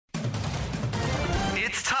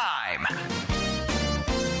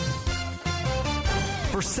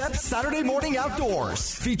for SEP's Saturday Morning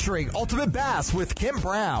Outdoors, featuring Ultimate Bass with Kent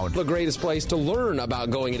Brown. The greatest place to learn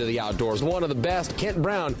about going into the outdoors. One of the best, Kent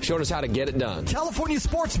Brown, showing us how to get it done. California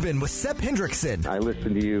Sportsman with Sep Hendrickson. I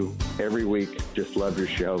listen to you every week. Just love your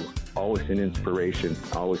show. Always an inspiration.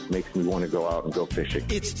 Always makes me want to go out and go fishing.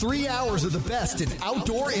 It's 3 hours of the best in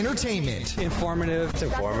outdoor entertainment. Informative. It's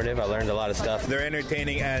informative. I learned a lot of stuff. They're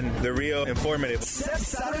entertaining and they're real informative. SEP's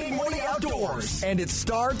Saturday Morning Outdoors. And it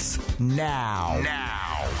starts now.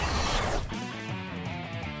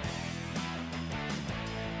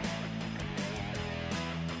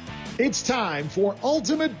 It's time for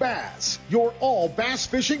Ultimate Bass, your all bass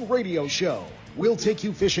fishing radio show. We'll take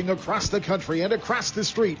you fishing across the country and across the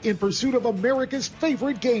street in pursuit of America's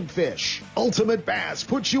favorite game fish. Ultimate Bass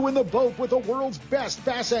puts you in the boat with the world's best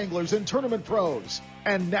bass anglers and tournament pros.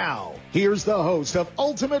 And now, here's the host of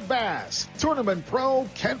Ultimate Bass, Tournament Pro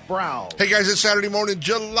Kent Brown. Hey guys, it's Saturday morning,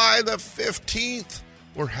 July the 15th.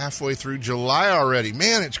 We're halfway through July already.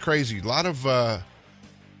 Man, it's crazy. A lot of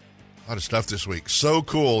stuff this week. So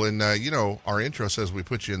cool. And, our intro says we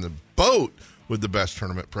put you in the boat with the best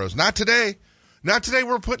tournament pros. Not today. Not today.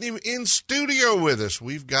 We're putting him in studio with us.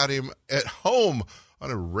 We've got him at home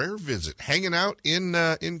on a rare visit, hanging out in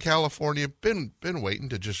California. Been waiting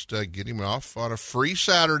to just get him off on a free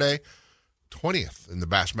Saturday, 20th in the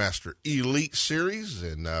Bassmaster Elite Series,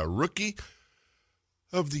 and Rookie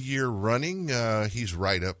of the Year running. He's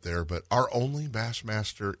right up there, but our only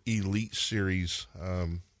Bassmaster Elite Series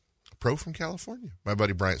pro from California. My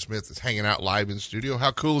buddy Bryant Smith is hanging out live in studio. How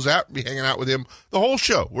cool is that? Be hanging out with him the whole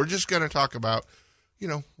show. We're just going to talk about,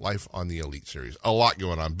 life on the Elite Series. A lot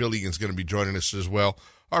going on. Bill Egan's going to be joining us as well,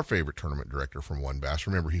 our favorite tournament director from WON Bass.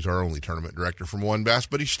 Remember, he's our only tournament director from WON Bass,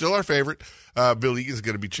 but he's still our favorite. Bill Egan's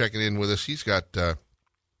going to be checking in with us. He's got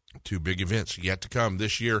two big events yet to come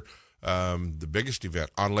this year. The biggest event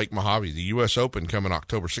on Lake Mojave, the U.S. Open, coming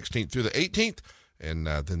October 16th through the 18th, and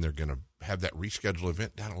then they're going to have that rescheduled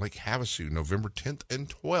event down at Lake Havasu, November 10th and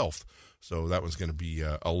 12th. So that one's going to be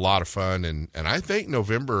a lot of fun, and I think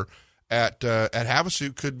November at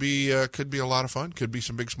Havasu could be a lot of fun. Could be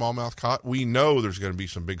some big smallmouth caught. We know there's going to be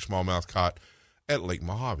some big smallmouth caught at Lake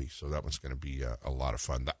Mojave, so that one's going to be a lot of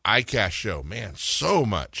fun. The ICAST show, man, so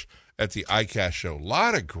much at the ICAST show. A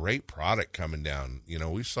lot of great product coming down.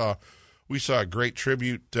 We saw a great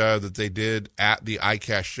tribute that they did at the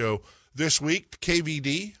ICAST show this week.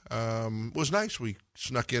 KVD was nice. We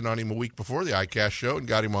snuck in on him a week before the ICAST show and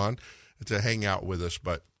got him on to hang out with us.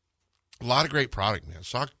 But a lot of great product, man.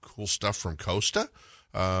 Saw cool stuff from Costa,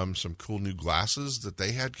 some cool new glasses that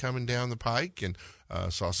they had coming down the pike, and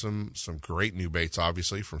saw some great new baits,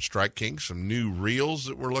 obviously, from Strike King, some new reels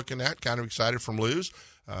that we're looking at. Kind of excited from Lou's.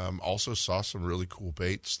 Also saw some really cool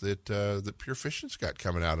baits that Pure Fishing's got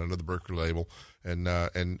coming out under the Berkeley label, and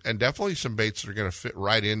definitely some baits that are going to fit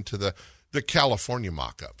right into the California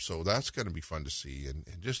mock-up. So that's going to be fun to see. And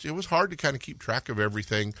just, it was hard to kind of keep track of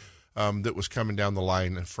everything that was coming down the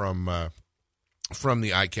line from the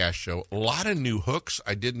ICAST show. A lot of new hooks.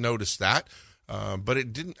 I did notice that, but I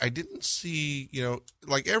didn't see,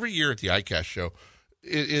 like every year at the ICAST show,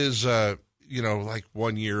 it is, like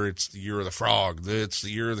 1 year it's the year of the frog, it's the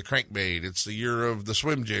year of the crankbait, it's the year of the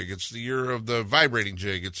swim jig, it's the year of the vibrating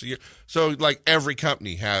jig, it's the year. So like every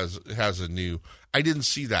company has a new. I didn't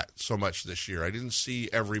see that so much this year. I didn't see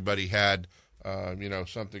everybody had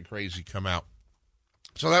something crazy come out.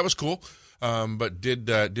 So that was cool. But did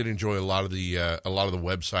enjoy a lot of the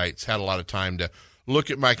websites. Had a lot of time to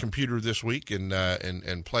look at my computer this week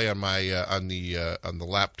and play on my on the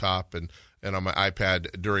laptop and on my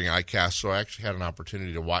iPad during ICAST. So I actually had an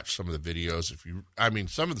opportunity to watch some of the videos.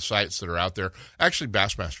 Some of the sites that are out there. Actually,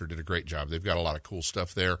 Bassmaster did a great job. They've got a lot of cool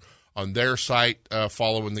stuff there on their site,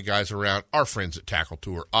 following the guys around. Our friends at Tackle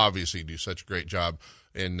Tour obviously do such a great job.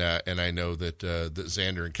 And I know that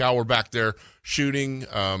Xander and Cal were back there shooting.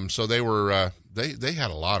 So they were they had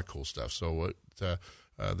a lot of cool stuff. So the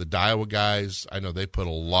Daiwa guys, I know they put a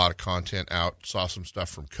lot of content out. Saw some stuff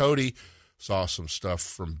from Cody. Saw some stuff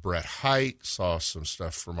from Brett Height. Saw some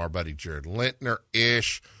stuff from our buddy Jared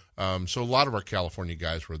Lintner-ish. So a lot of our California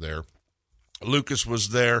guys were there. Lucas was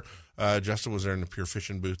there. Justin was there in the Pure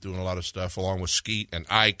Fishing booth doing a lot of stuff, along with Skeet and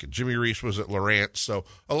Ike. And Jimmy Reese was at Lawrence. So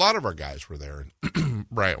a lot of our guys were there, and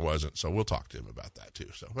Bryant wasn't. So we'll talk to him about that too.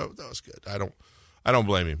 So that was good. I don't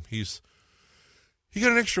blame him. He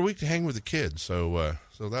got an extra week to hang with the kids. So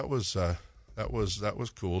that was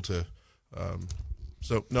cool to.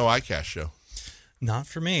 So no ICAST show. Not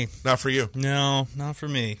for me. Not for you. No, not for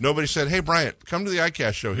me. Nobody said, "Hey, Bryant, come to the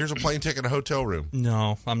ICAST show. Here's a plane ticket and a hotel room."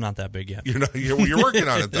 No, I'm not that big yet. You're working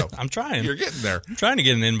on it though. I'm trying. You're getting there. I'm trying to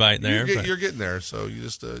get an invite there. You're getting there. So you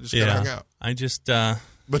just gotta hang out. I just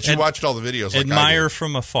But you watched all the videos. Like admire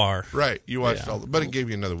from afar. Right. You watched all, but it gave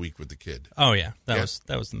you another week with the kid. Oh yeah, that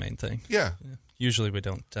was the main thing. Yeah. Usually we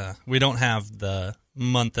don't have the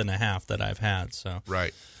month and a half that I've had. So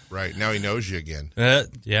right. Now he knows you again.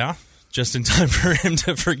 Yeah. Just in time for him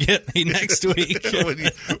to forget me next week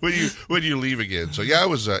when you leave again. So yeah, it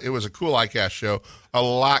was a cool ICAST show. A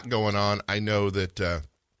lot going on. I know that.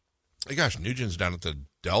 Hey, gosh, Nugent's down at the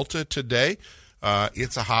Delta today.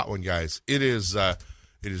 It's a hot one, guys. It is going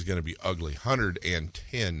to be ugly.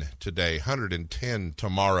 110 today. 110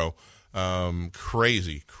 tomorrow.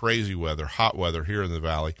 Crazy weather. Hot weather here in the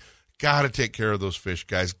valley. Got to take care of those fish,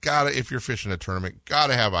 guys. If you're fishing a tournament, got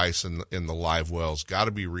to have ice in the live wells. Got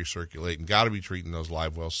to be recirculating. Got to be treating those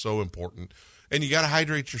live wells. So important. And you got to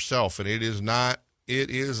hydrate yourself. And it is not,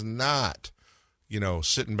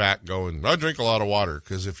 sitting back going, I drink a lot of water.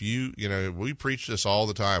 Because if we preach this all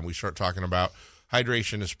the time. We start talking about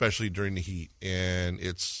hydration, especially during the heat. And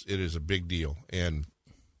it is a big deal. And,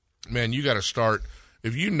 man, you got to start.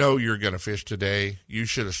 If you know you're going to fish today, you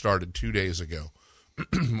should have started 2 days ago.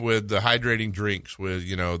 With the hydrating drinks, with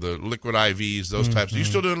the liquid IVs, those types. Are you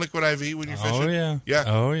still doing liquid IV when you're fishing?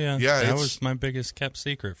 Oh yeah. That was my biggest kept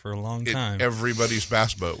secret for a long time. Everybody's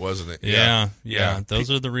bass boat, wasn't it? Yeah. Those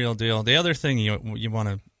are the real deal. The other thing you want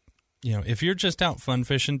to, if you're just out fun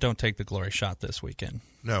fishing, don't take the glory shot this weekend.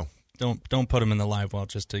 No. Don't put them in the live well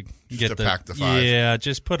just to pack the 5. Yeah,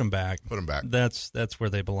 just put them back. Put them back. That's where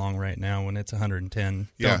they belong right now. When it's 110,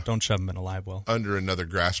 don't shove them in a live well. Under another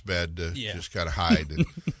grass bed to just kind of hide. And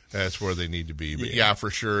that's where they need to be. But yeah, for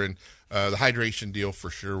sure. And the hydration deal for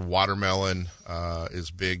sure. Watermelon is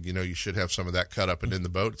big. You should have some of that cut up and in the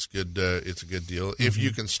boat. It's good. It's a good deal if you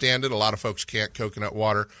can stand it. A lot of folks can't. Coconut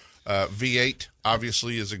water. V8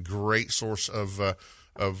 obviously is a great source of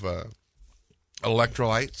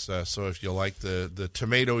electrolytes. So if you like the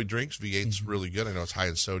tomatoey drinks, V8's really good. I know it's high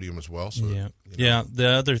in sodium as well. So yeah. The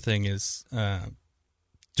other thing is,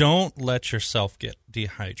 don't let yourself get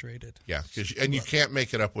dehydrated. Yeah, and you can't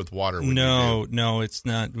make it up with water. No, it's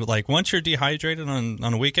not. Like once you're dehydrated on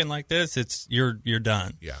a weekend like this, you're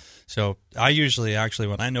done. Yeah. So I usually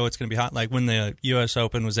when I know it's going to be hot, like when the U.S.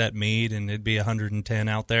 Open was at Meade and it'd be 110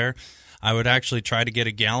 out there, I would actually try to get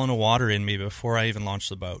a gallon of water in me before I even launched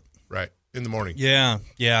the boat. Right. In the morning.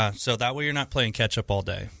 Yeah. So that way you're not playing catch up all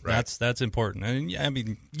day. Right. That's important. And I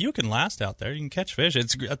mean, you can last out there. You can catch fish.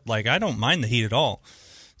 It's like I don't mind the heat at all.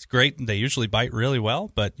 It's great. They usually bite really well,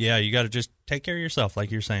 but yeah, you got to just take care of yourself, like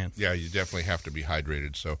you're saying. Yeah, you definitely have to be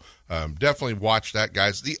hydrated. So definitely watch that,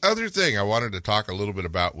 guys. The other thing I wanted to talk a little bit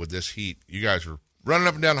about with this heat, you guys are running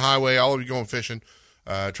up and down the highway, all of you going fishing,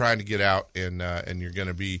 trying to get out, and you're going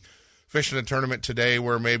to be fishing a tournament today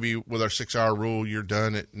where maybe with our 6-hour rule, you're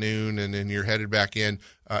done at noon and then you're headed back in.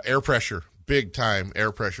 Air pressure, big time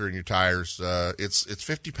air pressure in your tires. It's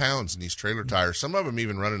 50 pounds in these trailer tires. Some of them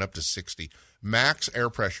even running up to 60. Max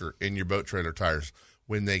air pressure in your boat trailer tires.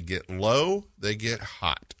 When they get low, they get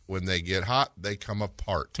hot. When they get hot, they come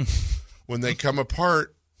apart. When they come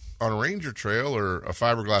apart on a Ranger trail or a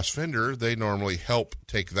fiberglass fender, they normally help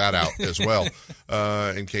take that out as well,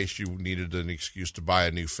 in case you needed an excuse to buy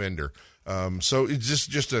a new fender. So it's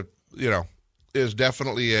just is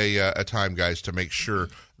definitely a time, guys, to make sure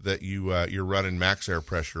that you're running max air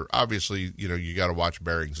pressure. Obviously, you got to watch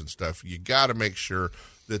bearings and stuff. You got to make sure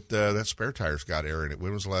that that spare tire's got air in it.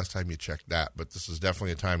 When was the last time you checked that? But this is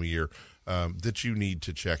definitely a time of year that you need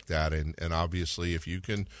to check that. And obviously, if you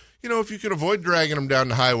can avoid dragging them down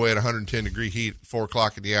the highway at 110-degree heat at 4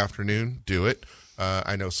 o'clock in the afternoon, do it.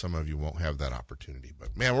 I know some of you won't have that opportunity.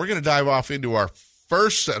 But, man, we're going to dive off into our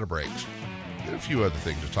first set of breaks. Got a few other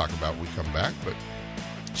things to talk about when we come back. But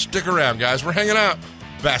stick around, guys. We're hanging out.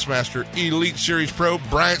 Bassmaster Elite Series Pro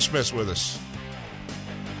Bryant Smith's with us.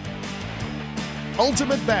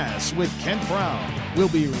 Ultimate Bass with Kent Brown. We'll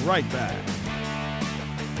be right back.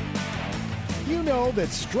 You know that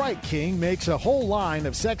Strike King makes a whole line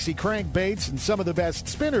of sexy crankbaits and some of the best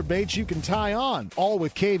spinner baits you can tie on, all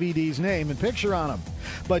with KVD's name and picture on them.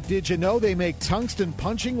 But did you know they make tungsten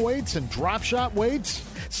punching weights and drop shot weights?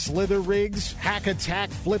 Slither rigs, hack attack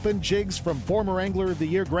flippin' jigs from former Angler of the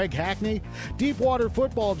Year Greg Hackney, deep water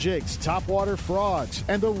football jigs, topwater frogs,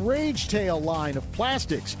 and the Rage Tail line of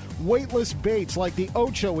plastics, weightless baits like the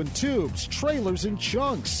Ocho and tubes, trailers and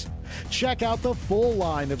chunks. Check out the full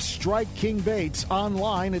line of Strike King baits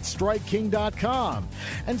online at StrikeKing.com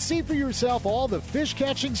and see for yourself all the fish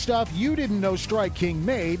catching stuff you didn't know Strike King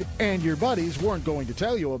made and your buddies weren't going to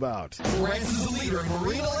tell you about. Lowrance is the leader in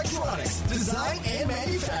marine electronics, design, and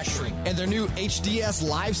manufacturing. And their new HDS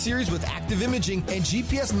Live series with active imaging and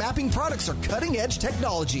GPS mapping products are cutting-edge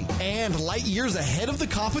technology and light years ahead of the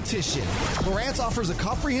competition. Lowrance offers a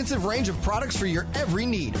comprehensive range of products for your every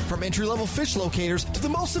need, from entry-level fish locators to the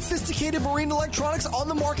most sophisticated marine electronics on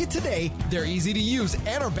the market today. They're easy to use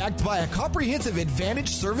and are backed by a comprehensive Advantage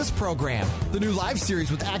service program. The new Live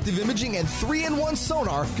series with active imaging and 3-in-1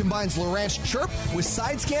 sonar combines Lowrance Chirp with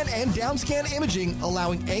side scan and down scan imaging,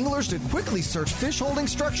 allowing anglers to quickly search fish holding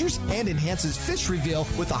structures, and enhances fish reveal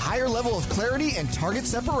with a higher level of clarity and target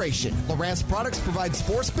separation. Lowrance products provide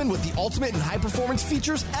sportsmen with the ultimate and high performance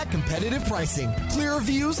features at competitive pricing. Clearer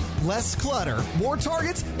views, less clutter, more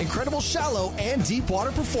targets, incredible shallow and deep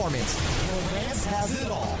water performance. Lowrance has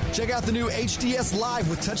it all. Check out the new HDS Live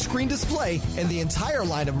with touchscreen display and the entire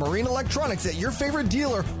line of marine electronics at your favorite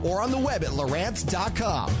dealer or on the web at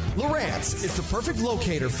Lowrance.com. Lowrance is the perfect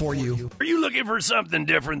locator for you. Are you looking for something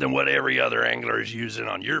different than what every other angler is using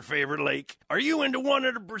on your favorite lake? Are you into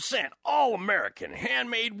 100% all-American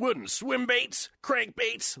handmade wooden swim baits,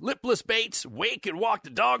 crankbaits, lipless baits, wake and walk the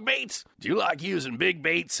dog baits? Do you like using big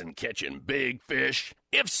baits and catching big fish?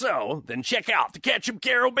 If so, then check out the Ketchum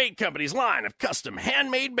Caro Bait Company's line of custom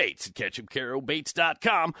handmade baits at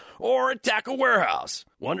KetchumCaroBaits.com or at Tackle Warehouse.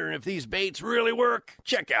 Wondering if these baits really work?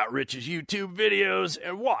 Check out Rich's YouTube videos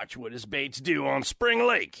and watch what his baits do on Spring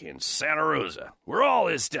Lake in Santa Rosa, where all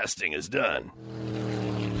his testing is done.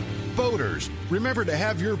 Boaters, remember to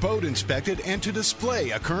have your boat inspected and to display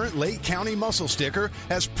a current Lake County mussel sticker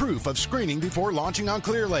as proof of screening before launching on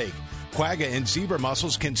Clear Lake. Quagga and zebra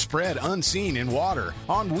mussels can spread unseen in water,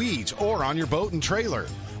 on weeds, or on your boat and trailer.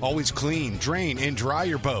 Always clean, drain, and dry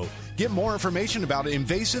your boat. Get more information about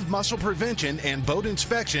invasive mussel prevention and boat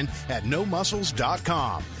inspection at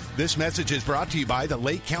nomussels.com. This message is brought to you by the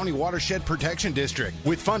Lake County Watershed Protection District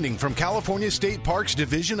with funding from California State Parks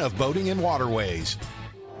Division of Boating and Waterways.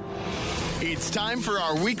 It's time for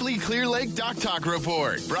our weekly Clear Lake Dock Talk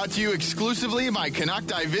Report, brought to you exclusively by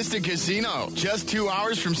Canocti Vista Casino, just 2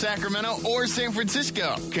 hours from Sacramento or San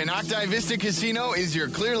Francisco. Canocti Vista Casino is your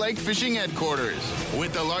Clear Lake fishing headquarters.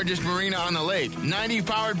 With the largest marina on the lake, 90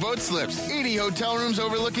 powered boat slips, 80 hotel rooms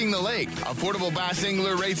overlooking the lake, affordable bass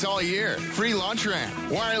angler rates all year, free launch ramp,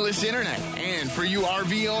 wireless internet, and for you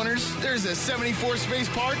RV owners, there's a 74-space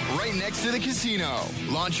park right next to the casino.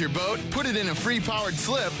 Launch your boat, put it in a free powered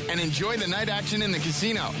slip, and enjoy the night action in the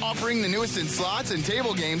casino, offering the newest in slots and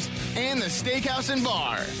table games and the steakhouse and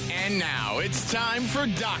bar. And now it's time for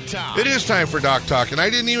Dock Talk. It is time for Dock Talk, and I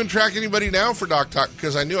didn't even track anybody down for Dock Talk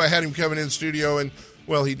because I knew I had him coming in studio, and,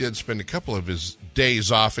 well, he did spend a couple of his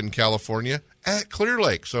days off in California at Clear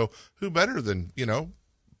Lake. So who better than,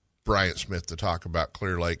 Bryant Smith to talk about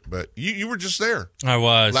Clear Lake? But you were just there. I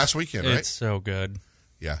was. Last weekend, right? It's so good.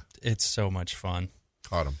 Yeah. It's so much fun.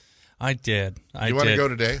 Caught him. I did. You want to go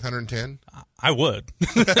today, 110? I would.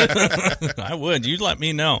 I would. You'd let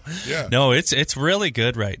me know. Yeah. No, it's really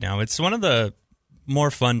good right now. It's one of the more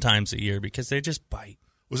fun times of year because they just bite.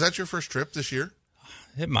 Was that your first trip this year?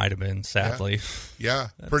 It might have been, sadly. Yeah.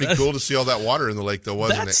 Pretty cool to see all that water in the lake, though,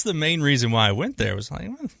 wasn't it? That's the main reason why I went there. Was like,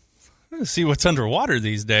 I'm going to see what's underwater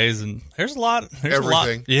these days, and there's a lot.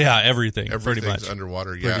 Everything. Yeah, everything. Everything's pretty much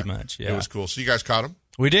underwater, yeah. Pretty much, yeah. It was cool. So you guys caught them?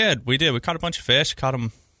 We did. We caught a bunch of fish. Caught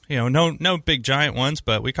them, no big giant ones,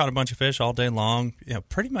 but we caught a bunch of fish all day long.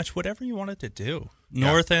 Pretty much whatever you wanted to do.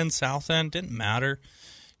 North end, south end, didn't matter.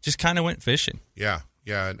 Just kind of went fishing. Yeah.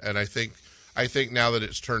 And I think now that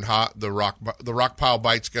it's turned hot, the rock pile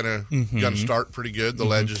bite's gonna start pretty good. The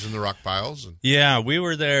ledges and the rock piles. Yeah, we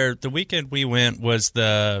were there. The weekend we went was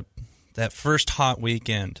that first hot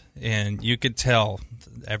weekend, and you could tell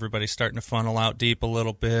everybody's starting to funnel out deep a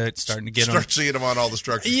little bit, starting to start seeing them on all the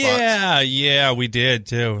structure spots. Yeah, we did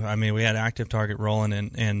too. I mean, we had active target rolling,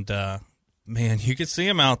 and man, you could see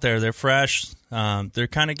them out there. They're fresh. They're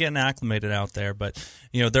kind of getting acclimated out there, but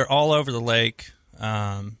they're all over the lake.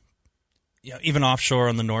 Even offshore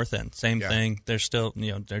on the north end, same thing. They're still,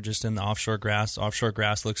 they're just in the offshore grass. Offshore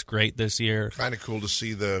grass looks great this year. Kind of cool to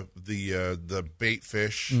see the bait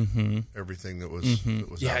fish, everything that was. That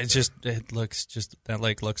was yeah, out it's there. it looks that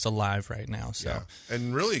lake looks alive right now. So yeah.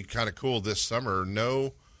 And really kind of cool this summer.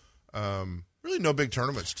 No, really no big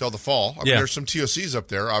tournaments till the fall. I mean, there's some TOCs up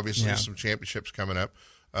there. Obviously, some championships coming up,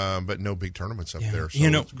 but no big tournaments up there. So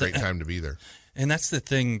it's a great time to be there. And that's the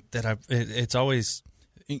thing that it's always.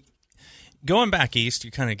 Going back east, you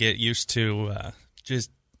kind of get used to just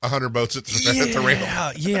 100 boats at the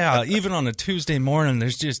rail. Yeah. Even on a Tuesday morning,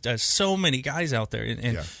 there's just so many guys out there,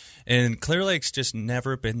 and Clear Lake's just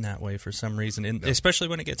never been that way for some reason, and especially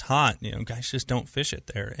when it gets hot. Guys just don't fish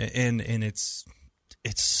it there, and it's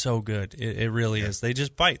so good. It really is. They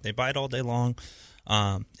just bite. They bite all day long.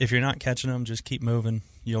 If you're not catching them, just keep moving.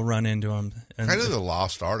 You'll run into them. Kind of the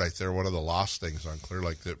lost art out there. One of the lost things on Clear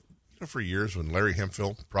Lake that for years, when Larry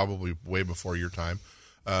Hemphill, probably way before your time,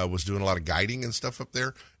 was doing a lot of guiding and stuff up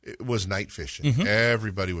there, it was night fishing. Mm-hmm.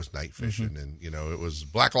 Everybody was night fishing, and it was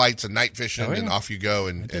black lights and night fishing, and off you go.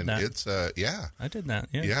 And it's I did that.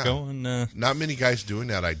 Yeah, going. Not many guys doing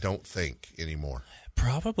that, I don't think, anymore.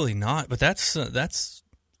 Probably not, but that's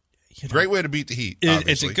great way to beat the heat.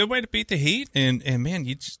 It's a good way to beat the heat, and man,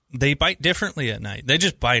 they bite differently at night. They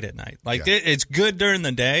just bite at night. It's good during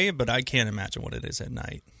the day, but I can't imagine what it is at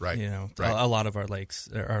night. Right. A lot of our lakes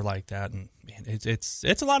are like that, and man, it's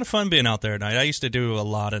a lot of fun being out there at night. I used to do a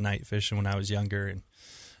lot of night fishing when I was younger,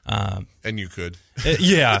 and you could,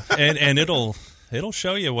 and it'll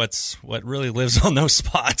show you what really lives on those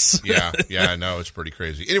spots. I know, it's pretty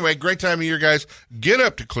crazy. Anyway, great time of year, guys. Get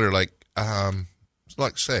up to Clear Lake.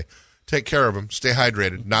 Like I say, take care of them. Stay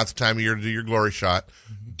hydrated. Not the time of year to do your glory shot.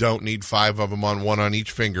 Mm-hmm. Don't need 5 of them on one on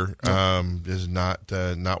each finger. Is not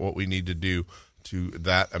what we need to do to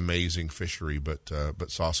that amazing fishery. But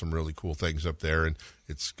saw some really cool things up there, and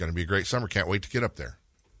it's going to be a great summer. Can't wait to get up there.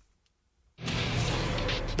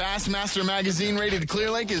 Bassmaster Magazine rated Clear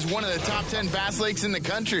Lake as one of the top 10 bass lakes in the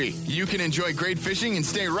country. You can enjoy great fishing and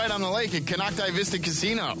stay right on the lake at Konocti Vista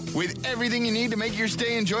Casino. With everything you need to make your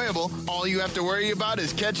stay enjoyable, all you have to worry about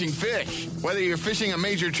is catching fish. Whether you're fishing a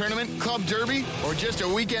major tournament, club derby, or just a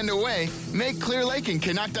weekend away, make Clear Lake and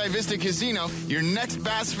Konocti Vista Casino your next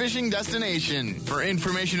bass fishing destination. For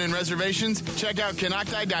information and reservations, check out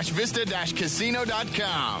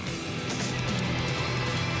konocti-vista-casino.com.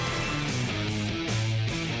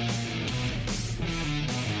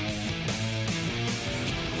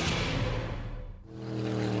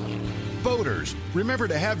 Boaters, remember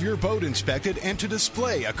to have your boat inspected and to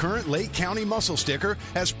display a current Lake County mussel sticker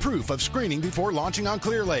as proof of screening before launching on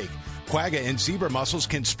Clear Lake. Quagga and zebra mussels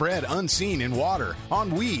can spread unseen in water,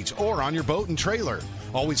 on weeds, or on your boat and trailer.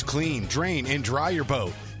 Always clean, drain, and dry your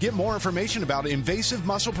boat. Get more information about invasive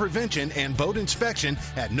mussel prevention and boat inspection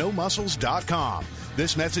at nomussels.com.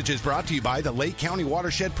 This message is brought to you by the Lake County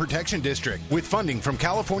Watershed Protection District with funding from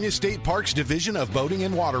California State Parks Division of Boating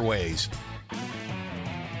and Waterways.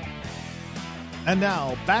 And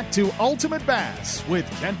now, back to Ultimate Bass with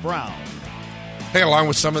Kent Brown. Hey, along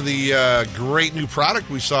with some of the great new product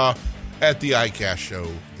we saw at the ICAST show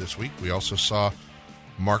this week, we also saw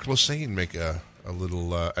Mark Lassane make a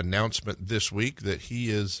little announcement this week that he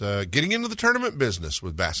is getting into the tournament business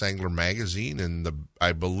with Bass Angler Magazine. And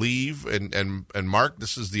I believe, and Mark,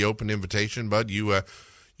 this is the open invitation, bud. You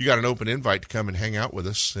got an open invite to come and hang out with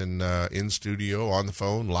us in studio, on the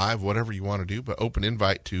phone, live, whatever you want to do, but open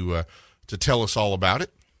invite to tell us all about it.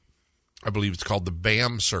 I believe it's called the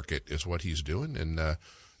BAM Circuit is what he's doing. And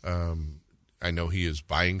I know he is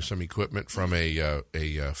buying some equipment from a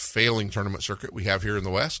failing tournament circuit we have here in the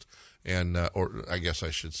West. And or I guess I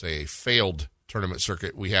should say a failed tournament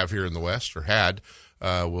circuit we have here in the West, or had.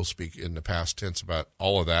 We'll speak in the past tense about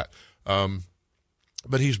all of that.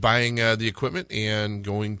 But he's buying the equipment and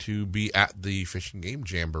going to be at the Fish and Game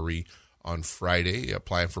Jamboree on Friday,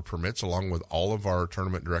 applying for permits, along with all of our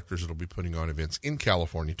tournament directors that will be putting on events in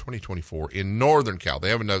California, 2024, in Northern Cal. They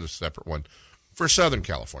have another separate one for Southern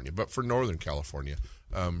California, but for Northern California.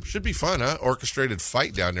 Should be fun, huh? Orchestrated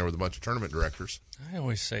fight down there with a bunch of tournament directors. I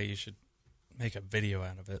always say you should make a video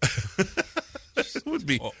out of it. It would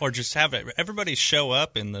be. Or just have it. Everybody show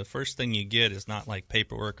up, and the first thing you get is not like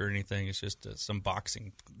paperwork or anything. It's just some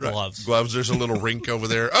boxing gloves. Right. Gloves. There's a little rink over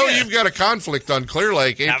there. Oh, yeah. You've got a conflict on Clear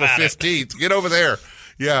Lake, April 15th. Get over there.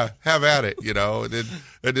 Yeah, have at it.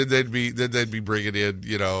 And then they'd be bringing in,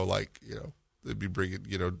 they'd be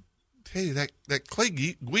bringing, hey, that Clay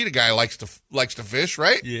Guida guy likes to fish,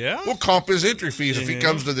 right? Yeah. We'll comp his entry fees if he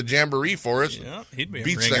comes to the Jamboree for us. Yeah, he'd be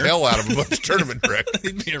beats the hell out of a bunch of tournament directors.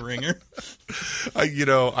 He'd be a ringer.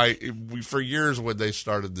 For years when they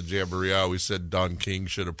started the Jamboree, I always said Don King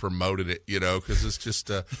should have promoted it, because it's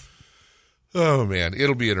just, oh man,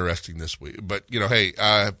 it'll be interesting this week. But hey,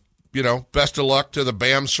 best of luck to the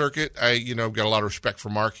BAM circuit. Got a lot of respect for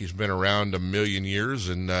Mark. He's been around a million years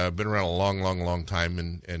and been around a long, long, long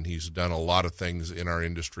time, and he's done a lot of things in our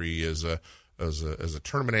industry as a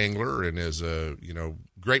tournament angler and as a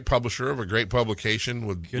great publisher of a great publication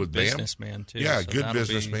with BAM. Businessman too. Yeah, so good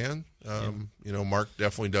businessman. Mark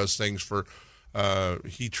definitely does things for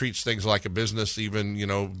he treats things like a business, even,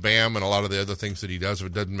 BAM and a lot of the other things that he does. If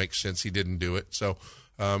it doesn't make sense, he didn't do it. So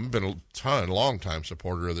been a long-time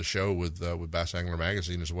supporter of the show with Bass Angler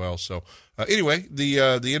Magazine as well. So anyway,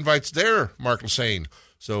 the invite's there, Mark Lesane.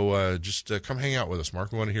 So just come hang out with us,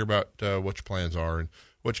 Mark. We want to hear about what your plans are and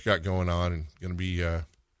what you got going on, and going to be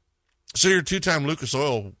so you're a 2-time Lucas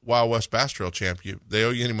Oil Wild West Bass Trail champ. They owe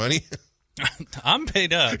you any money? I'm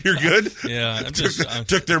paid up. You're good? Yeah.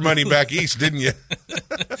 Took their money back east, didn't you?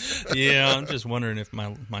 Yeah, I'm just wondering if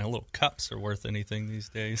my little cups are worth anything these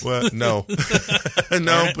days. Well, no.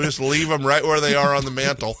 No, just leave them right where they are on the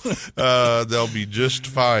mantle. They'll be just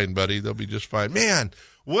fine, buddy. They'll be just fine. Man,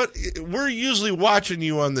 we're usually watching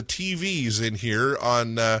you on the TVs in here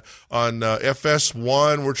on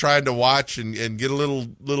FS1. We're trying to watch and get a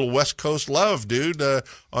little West Coast love, dude,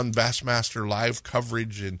 on Bassmaster live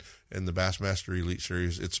coverage and the Bassmaster Elite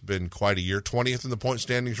Series. It's been quite a year. 20th in the point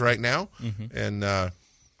standings right now, and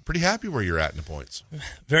pretty happy where you're at in the points.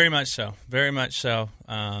 Very much so. Very much so.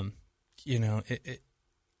 I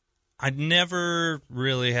never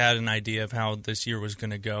really had an idea of how this year was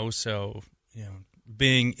going to go, so,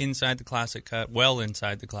 being inside the Classic Cut, well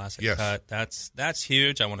inside the Classic Cut, that's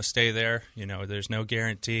huge. I want to stay there. There's no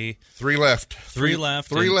guarantee. Three left. Three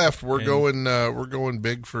left. We're going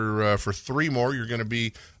big for 3 more. You're going to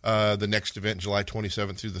be the next event, July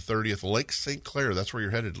 27th through the 30th, Lake St. Clair. That's where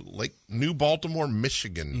you're headed. New Baltimore,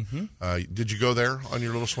 Michigan. Did you go there on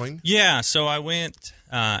your little swing? Yeah. So I went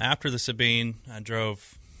after the Sabine. I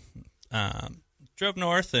drove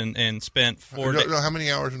north and spent 4 days. How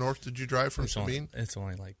many hours north did you drive from Sabine? It's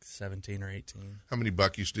only like 17 or 18. How many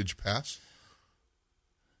buckies did you pass?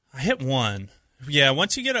 I hit one. Yeah,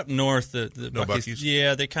 once you get up north, the no buckies?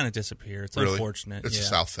 Yeah, they kind of disappear. It's really? Unfortunate. It's a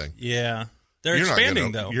south thing. Yeah. They're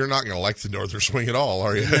expanding, though. You're not going to like the northern swing at all,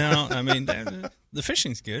 are you? No, I mean, the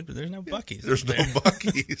fishing's good, but there's no buckies. There's no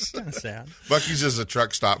buckies. Kind of sad. Buckies is a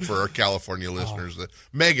truck stop for our California listeners. The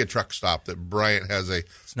mega truck stop that Bryant has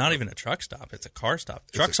It's not even a truck stop. It's a car stop.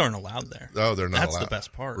 Trucks aren't allowed there. Oh, they're not allowed. That's the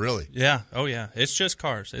best part. Really? Yeah. Oh, yeah. It's just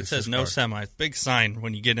cars. It says no semis. Big sign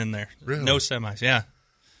when you get in there. Really? No semis. Yeah.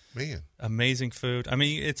 Man. Amazing food. I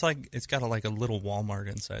mean, it's got a little Walmart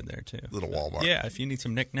inside there, too. Little Walmart. Yeah, if you need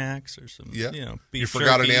some knickknacks or some, beef You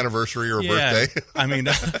forgot jerky. an anniversary or a birthday. I mean,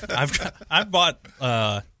 I've bought,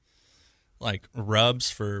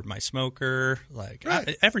 rubs for my smoker,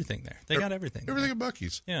 everything there. They got everything. Everything at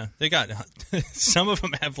Buc-ee's. Yeah, they got, some of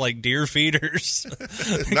them have, deer feeders.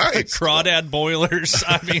 Nice. Crawdad boilers.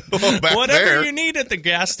 I mean, whatever you need at the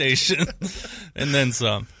gas station. And then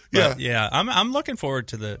some. But, I'm looking forward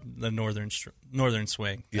to the northern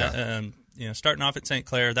swing. Yeah. Starting off at St.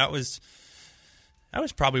 Clair, that was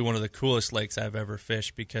probably one of the coolest lakes I've ever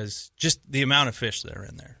fished because just the amount of fish that are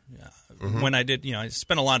in there. Yeah. When I did, I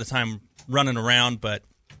spent a lot of time running around, but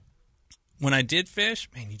when I did fish,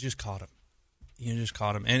 man, you just caught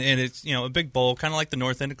them. And it's, a big bowl, kind of like the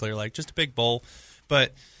north end of Clear Lake, just a big bowl.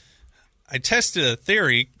 But I tested a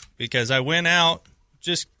theory because I went out,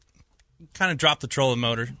 just kind of dropped the trolling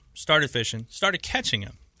motor, started fishing, started catching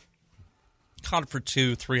them. Caught it for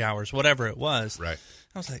 2-3 hours, whatever it was. Right.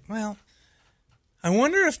 I was like, well, I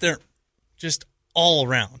wonder if they're just all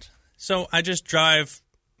around. So I just drive,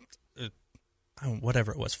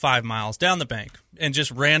 whatever it was, 5 miles down the bank and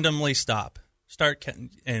just randomly start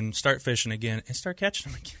fishing again and start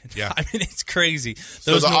catching them again. Yeah. I mean, it's crazy.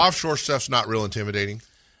 So the offshore stuff's not real intimidating?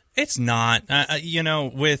 It's not.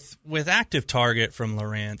 With Active Target from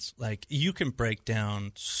Lowrance, you can break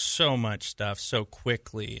down so much stuff so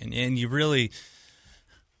quickly, and you really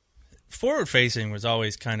forward facing was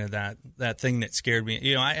always kind of that thing that scared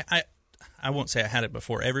me. I won't say I had it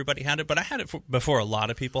before everybody had it, but I had it before a lot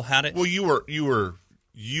of people had it. Well,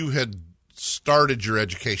 you had started your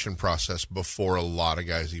education process before a lot of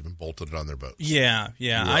guys even bolted it on their boats. Yeah.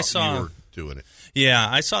 I saw you were doing it. Yeah,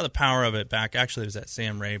 I saw the power of it back. Actually, it was at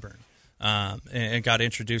Sam Rayburn, and got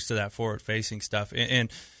introduced to that forward-facing stuff. And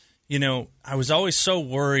I was always so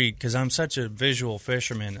worried because I'm such a visual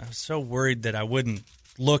fisherman. I was so worried that I wouldn't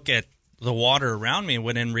look at the water around me.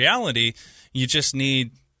 When in reality, you just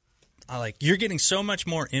need you're getting so much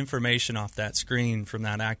more information off that screen from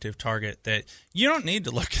that Active Target that you don't need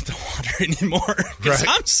to look at the water anymore. Because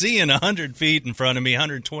I'm seeing 100 feet in front of me,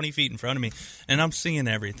 120 feet in front of me, and I'm seeing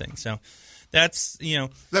everything. So that's,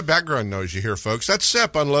 that background noise you hear, folks. That's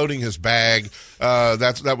Sepp unloading his bag.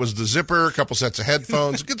 That was the zipper, a couple sets of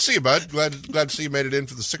headphones. Good to see you, bud. Glad to see you made it in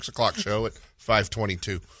for the 6 o'clock show at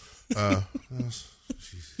 5:22.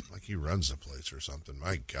 Like he runs the place or something.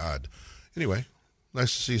 My God. Anyway,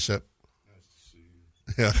 nice to see you, Sepp.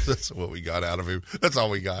 Yeah, that's what we got out of him. That's all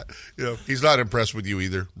we got. He's not impressed with you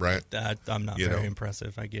either, Bryant. I'm not very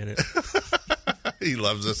impressive. I get it. He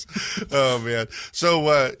loves us. Oh, man. So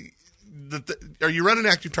are you running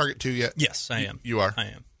Active Target 2 yet? Yes, I am. You are? I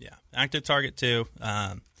am, yeah. Active Target 2.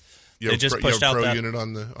 They just pushed out that unit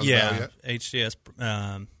on the yet? HDS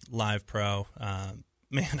Live Pro.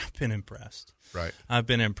 Man, I've been impressed. Right. I've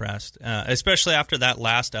been impressed, especially after that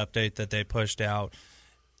last update that they pushed out.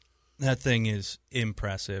 That thing is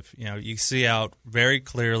impressive. You see out very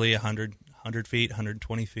clearly 100 feet,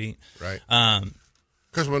 120 feet. Right.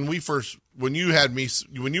 Because when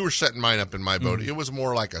you were setting mine up in my boat, it was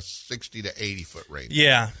more like a 60 to 80 foot range.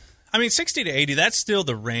 Yeah. I mean, 60 to 80, that's still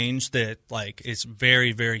the range that, is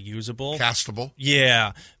very, very usable. Castable.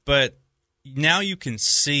 Yeah. But now you can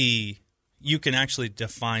actually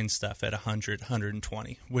define stuff at 100,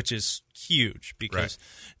 120, which is huge because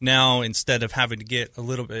now instead of having to get a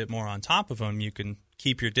little bit more on top of them, you can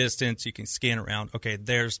keep your distance, you can scan around. Okay,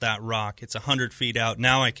 there's that rock. It's 100 feet out.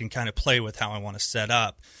 Now I can kind of play with how I want to set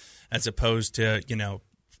up as opposed to,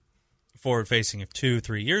 forward-facing of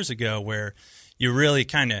 2-3 years ago where you really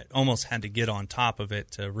kind of almost had to get on top of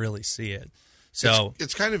it to really see it. So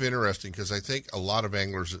it's kind of interesting because I think a lot of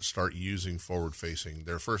anglers that start using forward-facing,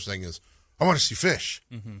 their first thing is, I want to see fish.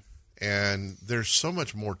 Mm-hmm. And there's so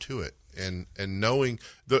much more to it. And knowing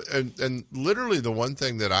and literally the one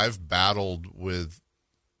thing that I've battled with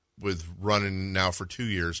running now for 2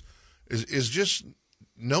 years is just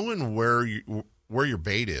knowing where your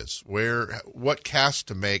bait is, what cast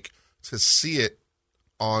to make to see it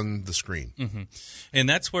on the screen. Mm-hmm. And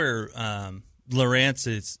that's where Lowrance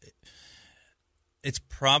it's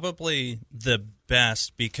probably the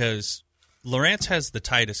best because Lowrance has the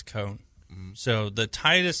tightest cone. Mm-hmm. So the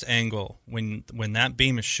tightest angle when that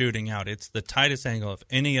beam is shooting out, it's the tightest angle of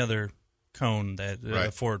any other cone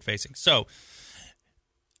that forward facing. So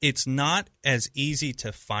it's not as easy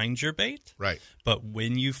to find your bait. Right. But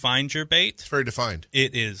when you find your bait, it's very defined.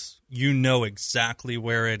 It is. You know exactly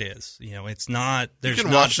where it is. It's not. You can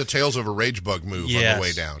watch the tails of a rage bug move on the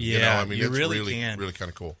way down. Yeah, it's really kind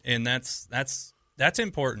of cool. And that's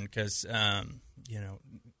important because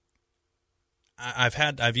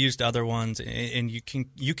I've used other ones, and you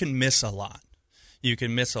can miss a lot. You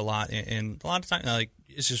can miss a lot, and a lot of times,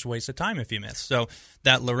 it's just a waste of time if you miss. So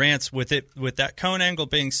that Lowrance with that cone angle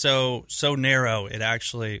being so narrow, it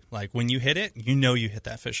actually when you hit it, you hit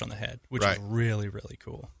that fish on the head, which is really, really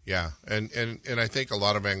cool. Yeah, and I think a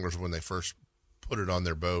lot of anglers when they first put it on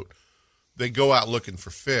their boat, they go out looking for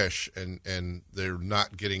fish, and they're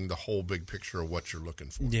not getting the whole big picture of what you're looking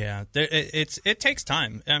for. Yeah, it takes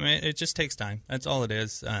time. I mean, it just takes time. That's all it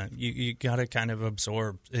is. You got to kind of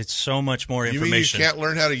absorb. It's so much more information. You mean you can't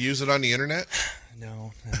learn how to use it on the internet?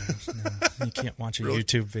 No. You can't watch a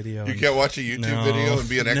YouTube video. You can't watch a YouTube video and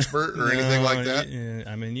be an expert or anything like that? Yeah,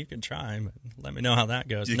 I mean, you can try, but let me know how that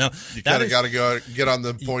goes. You kind of got to go get on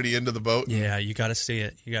the pointy end of the boat. Yeah, you got to see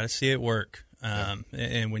it. You got to see it work.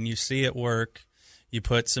 And when you see it work, you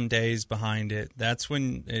put some days behind it. That's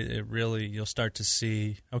when it really you'll start to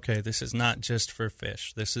see, okay, this is not just for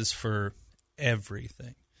fish. This is for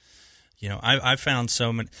everything. I found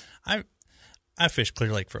so many. I fished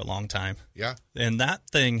Clear Lake for a long time. Yeah. And that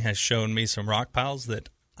thing has shown me some rock piles that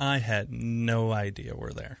I had no idea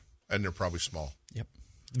were there. And they're probably small. Yep.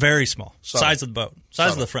 Very small. Subtle. Size of the boat.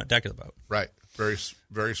 Size of the front deck of the boat. Right. Very,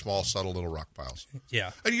 very small, subtle little rock piles.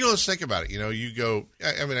 Yeah. And let's think about it. You go,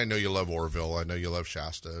 I mean, I know you love Oroville. I know you love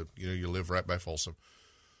Shasta. You live right by Folsom.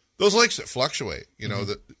 Those lakes that fluctuate,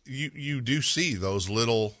 that you do see those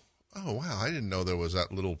little, oh, wow, I didn't know there was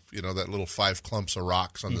that little, that little 5 clumps of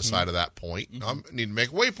rocks on the side of that point. I need to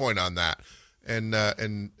make a waypoint on that. And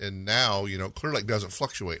now, Clear Lake doesn't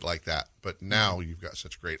fluctuate like that. But now you've got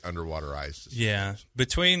such great underwater eyes. Yeah.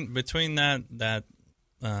 Between that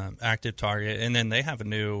Active Target, and then they have a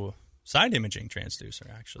new side imaging transducer,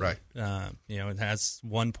 actually. Right. It has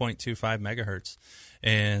 1.25 megahertz,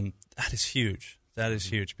 and that is huge. That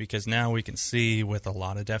is huge because now we can see with a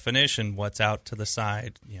lot of definition what's out to the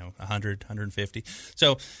side, 100, 150.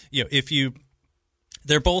 So,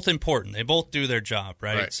 they're both important. They both do their job,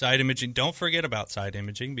 right? Side imaging, don't forget about side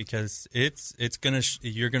imaging because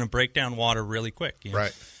you're going to break down water really quick.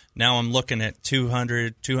 Right. Now I'm looking at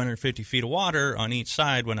 200, 250 feet of water on each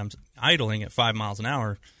side when I'm idling at 5 miles an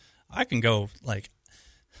hour. I can go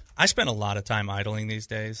I spend a lot of time idling these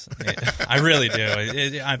days. I really do.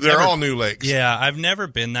 They're all new lakes. Yeah, I've never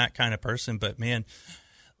been that kind of person, but man,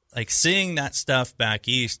 like seeing that stuff back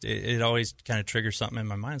east, it always kind of triggers something in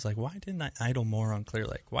my mind. It's like, why didn't I idle more on Clear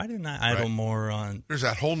Lake? Why didn't I idle more on? There's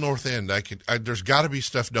that whole north end. There's got to be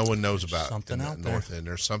stuff no one knows about. Something in out that there. north end.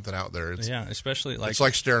 There's something out there. Especially like it's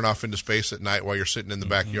like staring off into space at night while you're sitting in the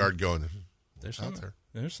backyard going, there's out something there.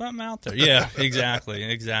 There's something out there. Yeah, exactly.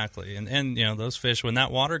 And those fish, when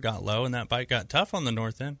that water got low and that bite got tough on the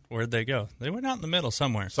north end, where'd they go? They went out in the middle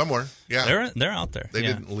somewhere. Yeah. They're out there. They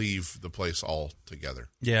didn't leave the place altogether.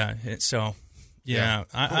 Yeah.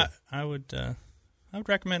 I would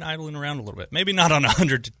recommend idling around a little bit. Maybe not on a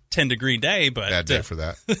 110-degree day, but bad day for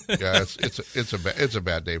that. Yeah, it's a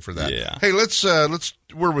bad day for that. Yeah. Hey,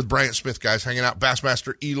 we're with Bryant Smith, guys, hanging out.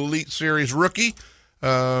 Bassmaster Elite Series rookie. You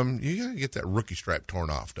gotta get that rookie stripe torn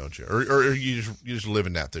off, don't you? Or you just live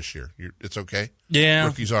in that this year. It's okay. Yeah,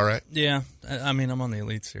 rookie's all right. Yeah, I mean, I'm on the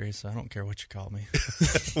Elite Series, so I don't care what you call me.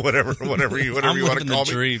 whatever you want to call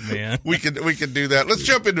me. Dream, man. We can do that. Let's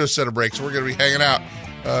jump into a set of breaks. We're gonna be hanging out.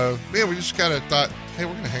 We just kind of thought, hey,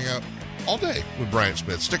 we're gonna hang out all day with Bryant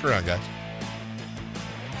Smith. Stick around, guys.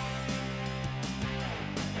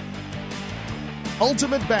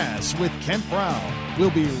 Ultimate Bass with Kent Brown. We'll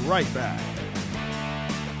be right back.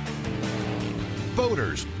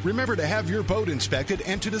 Boaters, remember to have your boat inspected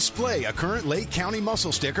and to display a current Lake County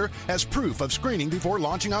mussel sticker as proof of screening before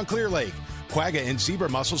launching on Clear Lake. Quagga and zebra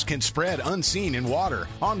mussels can spread unseen in water,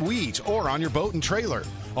 on weeds, or on your boat and trailer.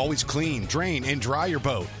 Always clean, drain, and dry your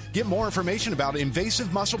boat. Get more information about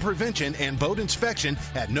invasive mussel prevention and boat inspection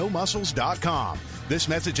at nomussels.com. This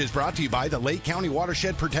message is brought to you by the Lake County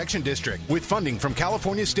Watershed Protection District with funding from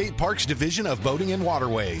California State Parks Division of Boating and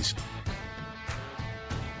Waterways.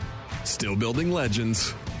 Still building legends,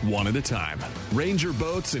 one at a time. Ranger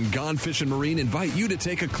Boats and Gone Fishing Marine invite you to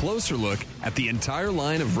take a closer look at the entire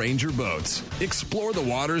line of Ranger boats. Explore the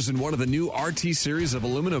waters in one of the new RT series of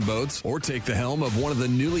aluminum boats, or take the helm of one of the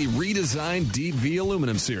newly redesigned Deep V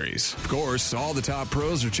aluminum series. Of course, all the top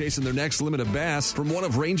pros are chasing their next limit of bass from one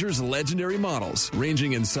of Ranger's legendary models,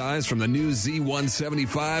 ranging in size from the new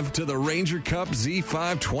Z175 to the Ranger Cup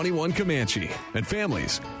Z521 Comanche. And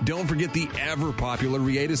families, don't forget the ever-popular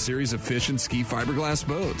Rieta series of fish and ski fiberglass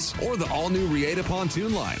boats, or the all-new Rieta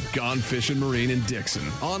pontoon line, Gone Fishing Marine in Dixon.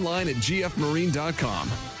 Online at gfmarine.com,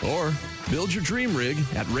 or build your dream rig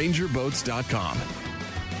at rangerboats.com.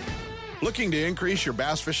 Looking to increase your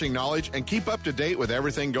bass fishing knowledge and keep up to date with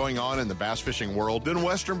everything going on in the bass fishing world? Then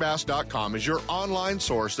westernbass.com is your online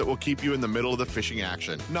source that will keep you in the middle of the fishing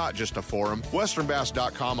action, not just a forum.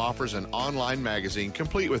 Westernbass.com offers an online magazine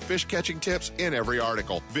complete with fish catching tips in every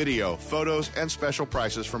article, video, photos, and special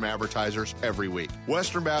prices from advertisers every week.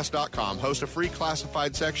 Westernbass.com hosts a free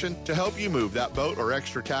classified section to help you move that boat or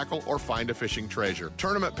extra tackle or find a fishing treasure.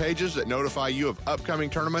 Tournament pages that notify you of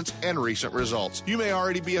upcoming tournaments and recent results. You may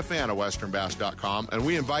already be a fan of westernbass.com, and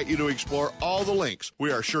we invite you to explore all the links.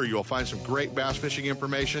 We are sure you'll find some great bass fishing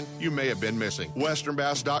information you may have been missing.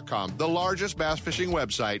 westernbass.com, the largest bass fishing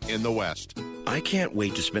website in the West. I can't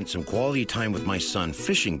wait to spend some quality time with my son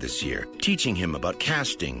fishing this year, teaching him about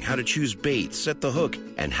casting, how to choose bait, set the hook,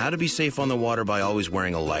 and how to be safe on the water by always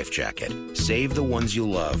wearing a life jacket. Save the ones you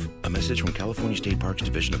love. A message from California State Parks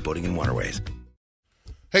Division of Boating and Waterways.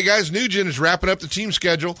 Hey, guys, Nugent is wrapping up the team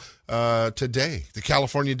schedule today, the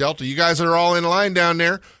California Delta. You guys are all in line down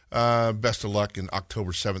there. Best of luck in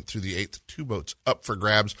October 7th through the 8th. 2 boats up for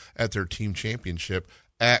grabs at their team championship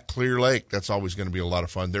at Clear Lake. That's always going to be a lot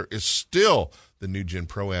of fun. There is still the Nugent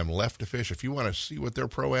Pro-Am left to fish. If you want to see what their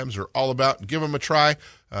Pro-Ams are all about and give them a try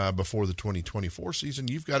before the 2024 season,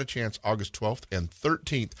 you've got a chance August 12th and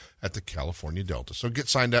 13th at the California Delta. So get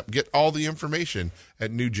signed up. Get all the information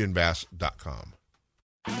at nugentbass.com.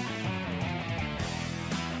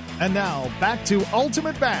 And now, back to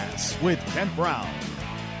Ultimate Bass with Kent Brown.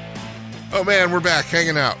 Oh, man, we're back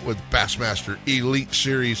hanging out with Bassmaster Elite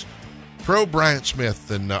Series Pro Bryant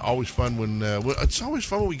Smith, and always fun when it's always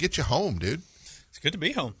fun when we get you home, dude. It's good to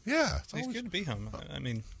be home. Yeah. It's good to be home. I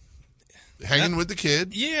mean, hanging with the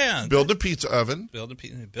kid. Yeah. Build a pizza oven. Built a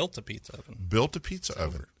pizza oven. Built a pizza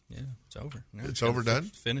oven. Yeah, it's over. Now it's overdone?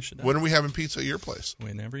 Finish it up. When are we having pizza at your place?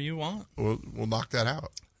 Whenever you want. We'll knock that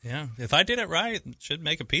out. Yeah. If I did it right, it should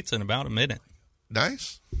make a pizza in about a minute.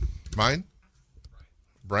 Nice. Mine?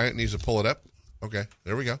 Bryant needs to pull it up. Okay,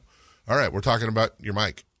 there we go. All right, we're talking about your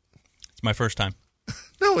mic. It's my first time.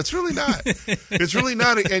 No, it's really not. It's really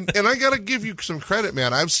not. And I got to give you some credit,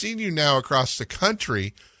 man. I've seen you now across the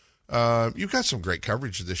country. You've got some great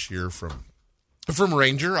coverage this year from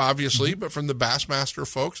Ranger, obviously, but from the Bassmaster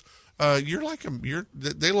folks. You're like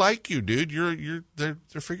they like you, dude. They're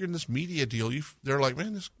figuring this media deal. They're like,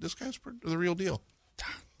 man, this guy's the real deal.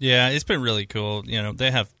 Yeah, it's been really cool. You know,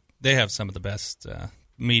 they have some of the best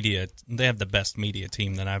media. They have the best media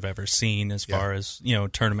team that I've ever seen as far as,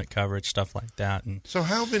 tournament coverage, stuff like that. And so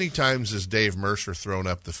how many times has Dave Mercer thrown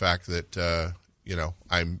up the fact that,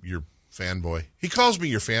 I'm your fanboy? He calls me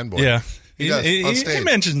your fanboy. Yeah. He does, on stage. He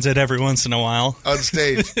mentions it every once in a while. On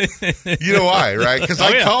stage. You know why, right? Because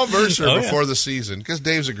I called Mercer Oh, before the season, because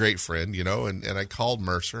Dave's a great friend, and I called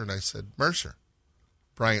Mercer, and I said, Mercer,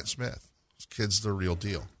 Bryant Smith, this kid's the real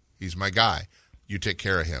deal. He's my guy. You take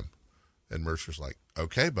care of him. And Mercer's like,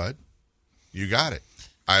 okay, bud, you got it.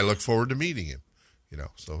 I look forward to meeting him.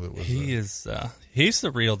 So it was. He's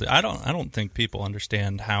the real deal. I don't think people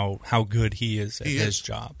understand how good he is at his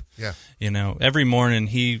job. Yeah. Every morning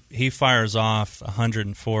he fires off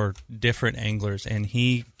 104 different anglers, and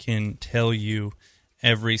he can tell you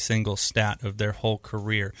every single stat of their whole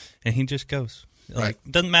career, and he just goes. Right.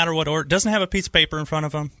 Doesn't matter what order. Doesn't have a piece of paper in front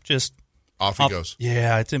of him. Just off he goes.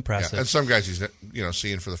 Yeah, it's impressive. Yeah. And some guys he's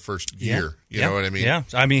seeing for the first year. You know what I mean? Yeah.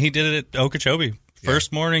 I mean, he did it at Okeechobee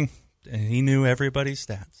first morning. And he knew everybody's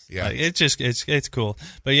stats. Yeah, it's cool.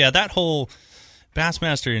 But yeah, that whole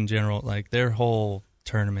Bassmaster in general, like their whole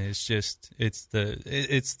tournament is just it's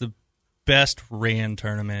the best ran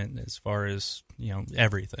tournament as far as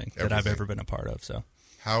everything that I've ever been a part of. So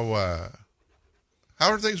how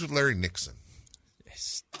are things with Larry Nixon?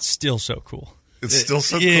 It's still so cool. It's still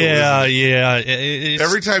so cool. Yeah, yeah.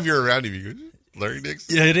 Every time you're around him, you go, Larry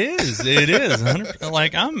Nixon. It is. 100%.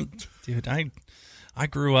 Like I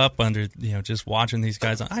grew up under just watching these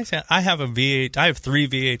guys. I have 3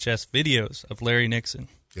 VHS videos of Larry Nixon.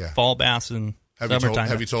 Yeah. Fall bass and summertime.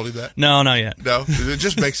 Have you told him that? No, not yet. No, it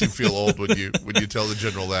just makes him feel old when you tell the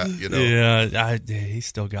general that. Yeah, he's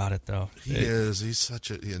still got it though. He is. He's such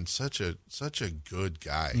a good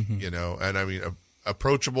guy. Mm-hmm. And I mean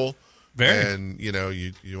approachable. Very. And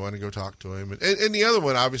you want to go talk to him. And the other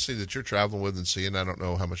one, obviously, that you're traveling with and seeing. I don't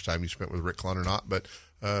know how much time you spent with Rick Clunn or not, but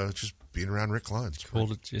just being around Rick Clunn. It's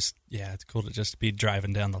cool to just be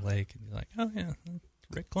driving down the lake and you're like, oh yeah,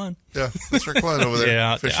 Rick Clunn. Yeah, that's Rick Clunn over there.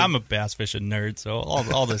 Yeah, fishing. I'm a bass fishing nerd, so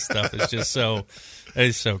all this stuff is just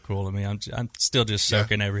it's so cool to me. I'm still just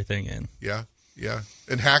soaking everything in. Yeah, yeah.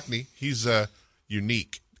 And Hackney, he's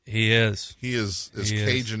unique. He is. He is as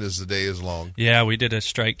Cajun as the day is long. Yeah, we did a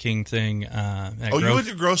Strike King thing. You went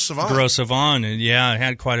to Gros Savant. Gros Savant, and I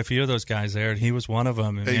had quite a few of those guys there, and he was one of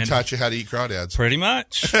them. And he taught you how to eat crawdads. Pretty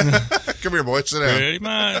much. Come here, boy. Sit down. Pretty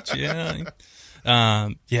much,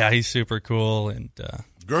 yeah. He's super cool. And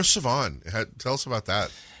Gros Savant, tell us about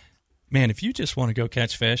that. Man, if you just want to go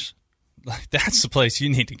catch fish, like that's the place you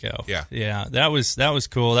need to go. Yeah. That was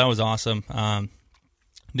cool. That was awesome.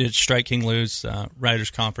 Did Strike King Lou's Writers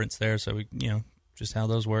Conference there, so we, just how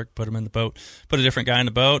those work. Put them in the boat, put a different guy in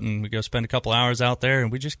the boat, and we go spend a couple hours out there,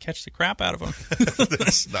 and we just catch the crap out of them.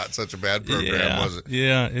 That's not such a bad program, was it?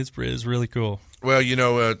 Yeah, it's really cool.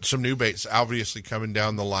 Well, some new baits obviously coming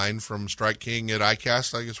down the line from Strike King at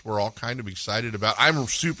ICAST. I guess we're all kind of excited about. I'm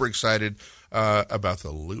super excited about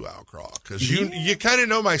the luau craw because you kind of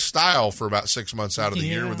know my style for about 6 months out of the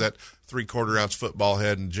year with that 3/4 ounce football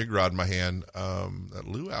head and jig rod in my hand. That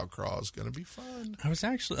luau craw is going to be fun. I was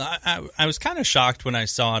actually I was kind of shocked when I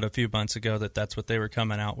saw it a few months ago that's what they were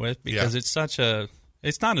coming out with because it's such a.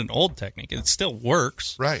 It's not an old technique. It still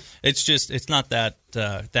works. Right. It's just it's not that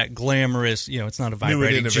glamorous. It's not a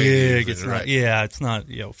vibrating jig. It's not. Yeah. It's not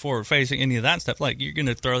forward facing any of that stuff. Like you're going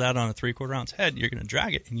to throw that on a 3/4 ounce head. You're going to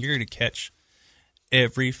drag it and you're going to catch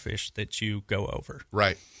every fish that you go over.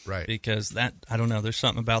 Right. Because that I don't know. There's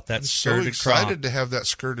something about that so skirted excited craw. to have that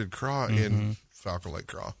skirted craw in Falcon Lake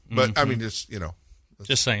craw. But I mean, just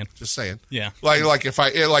Just saying. Yeah. Like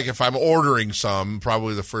if I'm ordering some,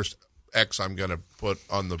 probably the first X I'm going to put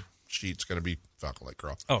on the sheet's going to be Falcon Lake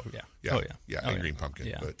craw. Oh yeah. Yeah, and green pumpkin.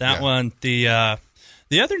 Yeah. But, that one. The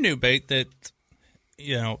other new bait that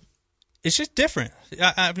it's just different.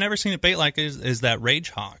 I've never seen a bait like it is that Rage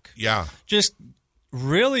Hawk. Yeah. Just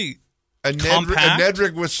really a Ned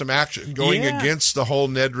rig with some action going Yeah. against the whole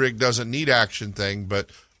Ned rig doesn't need action thing, but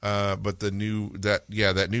the new that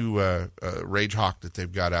new Rage Hawk that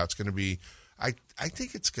they've got out, it's going to be. I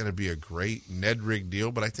think it's going to be a great Ned rig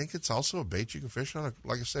deal, but I think it's also a bait you can fish on,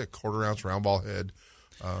 like I said, a 1/4 ounce round ball head,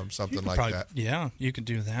 something like that. Yeah, you can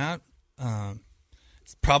do that.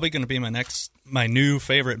 It's probably going to be my new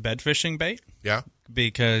favorite bed fishing bait. Yeah,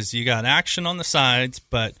 because you got action on the sides,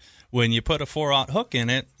 but when you put a 4/0 hook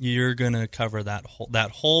in it, you're going to cover that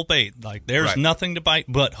whole bait. Like there's nothing to bite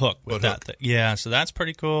but hook with that thing. Yeah, so that's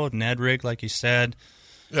pretty cool. Ned rig, like you said.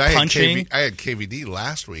 Punching. I had KVD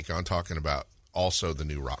last week on talking about also the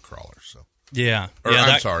new rock crawlers. So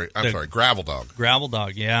I'm sorry, Gravel Dog. Gravel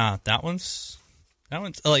Dog, yeah, that one's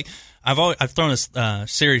like I've thrown a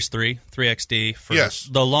Series 3XD for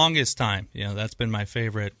the longest time. You know, that's been my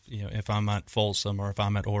favorite. You know, if I'm at Folsom or if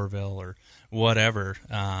I'm at Orville or whatever,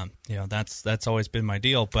 you know, that's always been my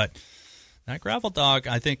deal. But that Gravel Dog,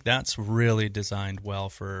 I think that's really designed well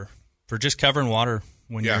for just covering water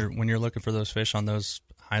when you're looking for those fish on those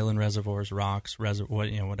highland reservoirs, rocks,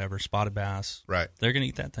 whatever, spotted bass. Right. They're going to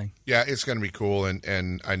eat that thing. Yeah, it's going to be cool,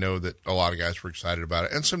 and I know that a lot of guys were excited about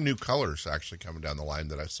it, and some new colors actually coming down the line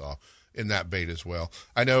that I saw in that bait as well.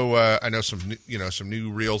 I know some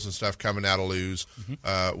new reels and stuff coming out of Lou's,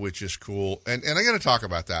 which is cool, and I got to talk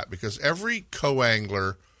about that because every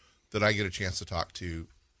co-angler that I get a chance to talk to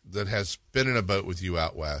that has been in a boat with you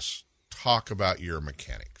out west talk about your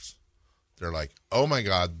mechanics. They're like, oh, my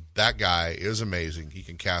God, that guy is amazing. He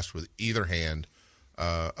can cast with either hand,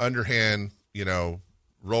 underhand,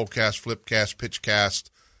 roll cast, flip cast, pitch cast.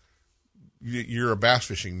 You're a bass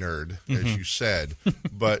fishing nerd, as you said,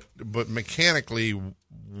 but mechanically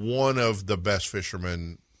one of the best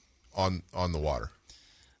fishermen on the water.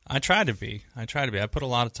 I try to be. I put a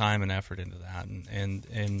lot of time and effort into that,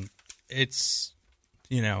 and it's,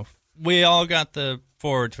 we all got the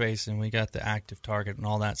forward facing, we got the active target and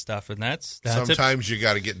all that stuff, and that's sometimes you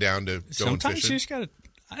got to get down to going sometimes fishing. You just got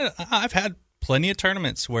to. I've had plenty of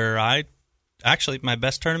tournaments where my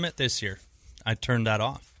best tournament this year, I turned that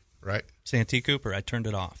off. Right. Santee Cooper, I turned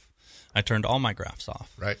it off. I turned all my graphs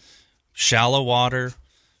off. Right. Shallow water,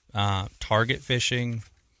 target fishing,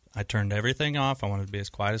 I turned everything off. I wanted to be as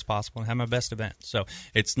quiet as possible and have my best event. So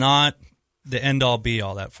it's not the end-all,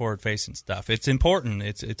 be-all, that forward-facing stuff. It's important.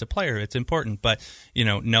 It's a player. It's important. But,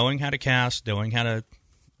 knowing how to cast, knowing how to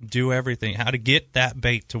do everything, how to get that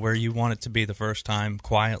bait to where you want it to be the first time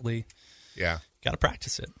quietly. Yeah. Got to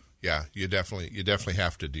practice it. Yeah, you definitely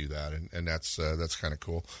have to do that, and that's kind of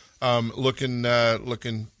cool. Looking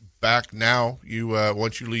back now, you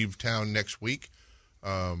once you leave town next week,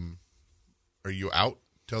 are you out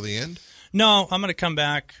till the end? No, I'm going to come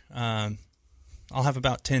back. I'll have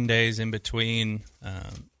about 10 days in between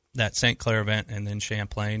that St. Clair event and then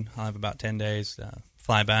Champlain. I'll have about 10 days,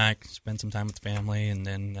 fly back, spend some time with the family, and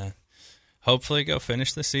then hopefully go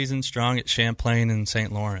finish the season strong at Champlain and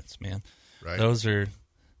St. Lawrence, man. Right. Those are –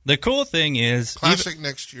 the cool thing is – Classic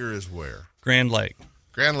next year is where? Grand Lake.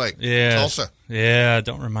 Grand Lake. Yeah. Tulsa. Yeah,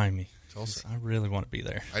 don't remind me. Tulsa. I really want to be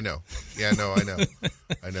there. I know. Yeah, no, I know.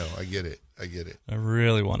 I know. I get it. I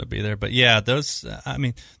really want to be there. But, yeah, those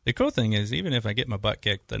the cool thing is even if I get my butt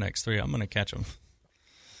kicked the next 3, I'm going to catch them.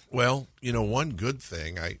 Well, one good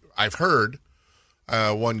thing, I've heard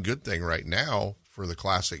one good thing right now for the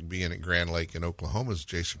Classic being at Grand Lake in Oklahoma is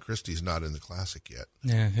Jason Christie's not in the Classic yet.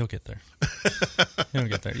 Yeah, he'll get there.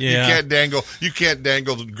 Yeah. You can't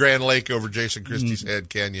dangle Grand Lake over Jason Christie's head,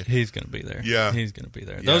 can you? He's going to be there. Yeah. He's going to be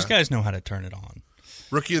there. Yeah. Those guys know how to turn it on.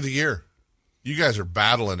 Rookie of the Year. You guys are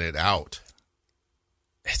battling it out.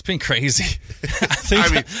 It's been crazy.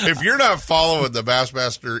 If you're not following the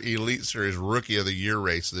Bassmaster Elite Series Rookie of the Year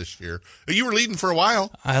race this year, you were leading for a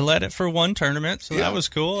while. I led it for one tournament, so that was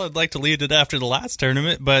cool. I'd like to lead it after the last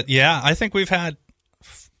tournament, but yeah, I think we've had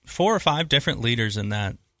 4 or 5 different leaders in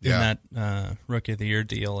that Rookie of the Year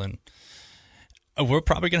deal, and we're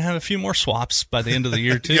probably going to have a few more swaps by the end of the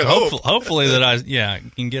year too. Hopefully that I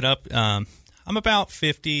can get up. I'm about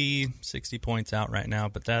 50, 60 points out right now,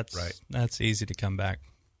 but that's easy to come back.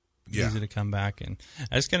 Easy to come back, and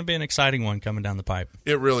it's going to be an exciting one coming down the pipe.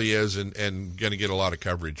 It really is, and going to get a lot of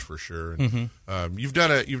coverage for sure. And, you've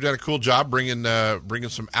done a cool job bringing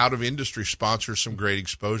some out of industry sponsors some great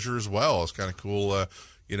exposure as well. It's kind of cool,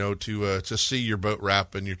 to see your boat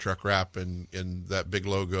wrap and your truck wrap and that big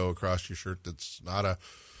logo across your shirt. That's not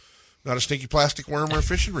a stinky plastic worm or a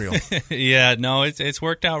fishing reel. Yeah, no, it's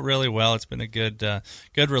worked out really well. It's been a good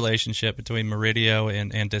relationship between Meridio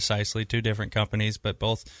and Decisely, 2 different companies, but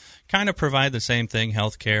both kind of provide the same thing,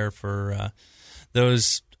 healthcare for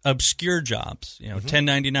those obscure jobs,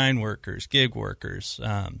 1099 workers, gig workers,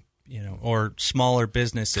 or smaller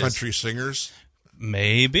businesses. Country singers?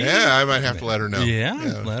 Maybe. Yeah, I might have to let her know.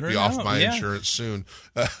 Yeah, let her be know. Off my insurance soon.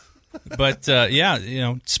 But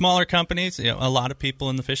smaller companies. A lot of people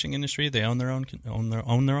in the fishing industry, they own their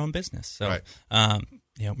own business. So, right.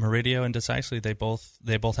 Meridio and Decisely, they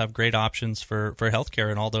both have great options for healthcare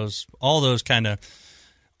and all those kind of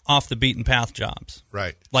off the beaten path jobs.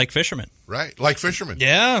 Right. Like fishermen. Right. Like fishermen.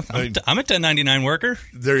 Yeah, I'm a 1099 worker.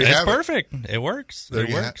 There you have it. It's perfect. It works. There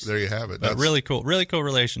you have it. That's really cool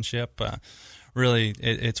relationship. Really,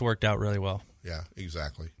 it's worked out really well. Yeah,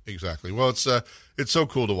 exactly. Well, it's so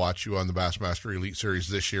cool to watch you on the Bassmaster Elite Series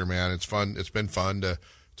this year, man. It's fun. It's been fun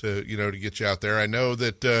to get you out there. I know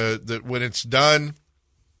that when it's done,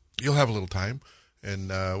 you'll have a little time And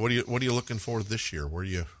what are you looking for this year?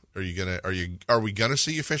 Are we gonna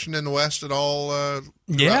see you fishing in the West at all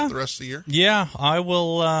throughout the rest of the year? Yeah, I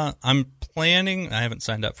will. I'm planning. I haven't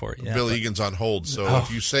signed up for it yet. Bill Egan's on hold, so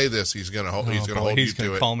if you say this, he's gonna hold. He's gonna hold you to it. He's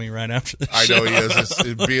gonna call me right after the I show. know he is.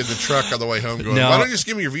 It'd be in the truck on the way home. Going, why don't you just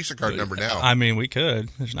give me your Visa card number now? I mean, we could.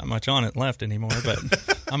 There's not much on it left anymore, but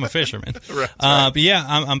I'm a fisherman. Right. But yeah,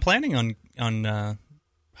 I'm planning on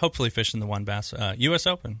hopefully fishing the one bass U.S.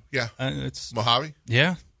 Open. Yeah, it's Mojave.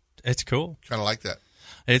 Yeah, it's cool. Kind of like that.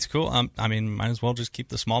 It's cool. I mean, might as well just keep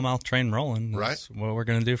the smallmouth train rolling. That's right. What we're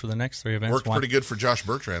going to do for the next 3 events. Worked pretty good for Josh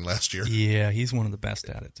Bertrand last year. Yeah, he's one of the best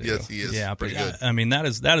at it, too. Yes, he is. Yeah, pretty good. I mean, that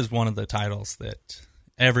is one of the titles that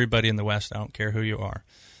everybody in the West, I don't care who you are,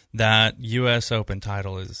 that U.S. Open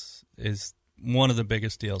title is one of the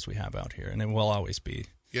biggest deals we have out here, and it will always be.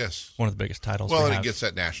 Yes, one of the biggest titles. Well, we and have. it gets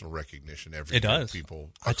that national recognition every year. It does.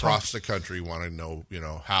 People across the country want to know,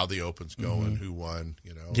 how the Open's going, who won,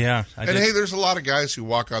 Yeah, hey, there's a lot of guys who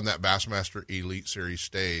walk on that Bassmaster Elite Series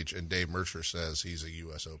stage, and Dave Mercer says he's a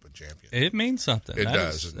U.S. Open champion. It means something. It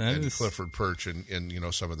does. And Clifford Perch and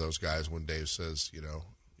some of those guys, when Dave says,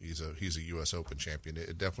 he's a U.S. Open champion,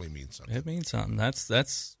 it definitely means something. It means something.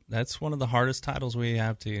 That's one of the hardest titles we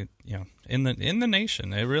have to, in the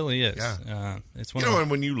nation. It really is. Yeah. It's one. And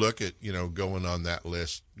when you look at going on that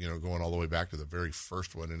list, going all the way back to the very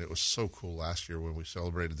first one, and it was so cool last year when we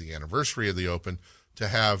celebrated the anniversary of the Open to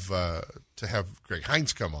have Greg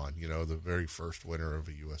Hines come on, the very first winner of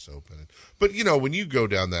a U.S. Open. But when you go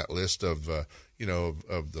down that list of the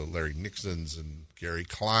Larry Nixons and Gary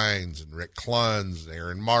Kleins and Rick Cluns and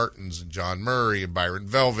Aaron Martins and John Murray and Byron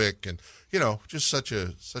Velvick and just such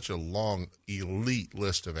a long elite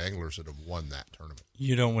list of anglers that have won that tournament.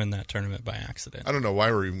 You don't win that tournament by accident. I don't know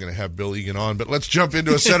why we're even going to have Bill Egan on, but let's jump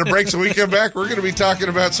into a set of breaks. When we come back, we're going to be talking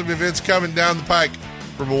about some events coming down the pike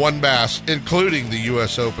from a one bass, including the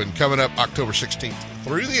U.S. Open, coming up October 16th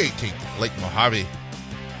through the 18th at Lake Mojave.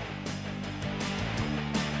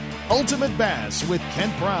 Ultimate Bass with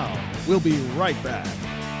Kent Brown. We'll be right back.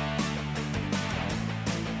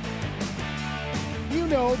 You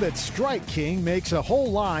know that Strike King makes a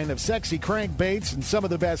whole line of sexy crankbaits and some of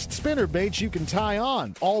the best spinner baits you can tie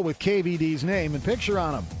on, all with KVD's name and picture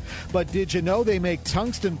on them. But did you know they make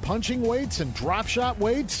tungsten punching weights and drop shot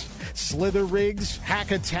weights? Slither rigs,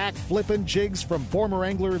 hack attack flippin' jigs from former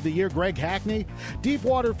Angler of the Year Greg Hackney, deep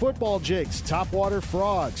water football jigs, topwater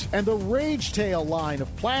frogs, and the Rage Tail line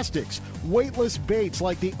of plastics, weightless baits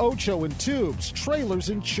like the Ocho and tubes, trailers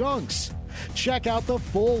and chunks. Check out the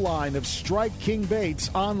full line of Strike King baits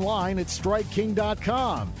online at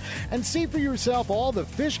StrikeKing.com and see for yourself all the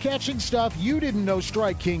fish-catching stuff you didn't know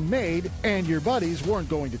Strike King made and your buddies weren't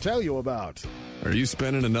going to tell you about. Are you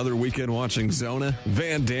spending another weekend watching Zona,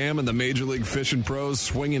 Van Dam, and the Major League Fishing pros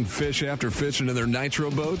swinging fish after fishing in their nitro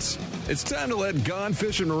boats? It's time to let Gone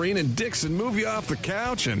Fishing Marine and Dixon move you off the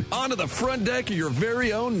couch and onto the front deck of your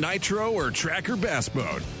very own nitro or tracker bass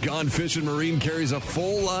boat. Gone Fishing Marine carries a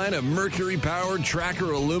full line of Mercury-powered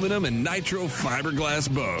tracker aluminum and nitro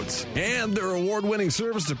fiberglass boats. And their award-winning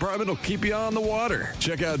service department will keep you on the water.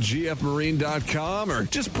 Check out gfmarine.com or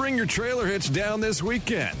just bring your trailer hitch down this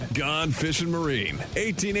weekend. Gone Fishing Marine.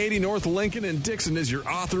 1880 North Lincoln and Dixon is your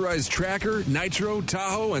authorized tracker, nitro,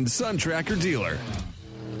 Tahoe, and Sun Tracker dealer.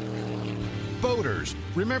 Boaters,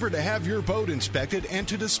 remember to have your boat inspected and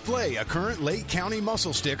to display a current Lake County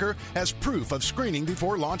mussel sticker as proof of screening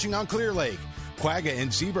before launching on Clear Lake. Quagga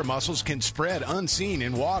and zebra mussels can spread unseen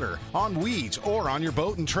in water, on weeds, or on your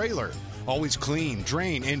boat and trailer. Always clean,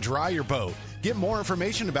 drain, and dry your boat. Get more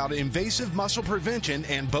information about invasive mussel prevention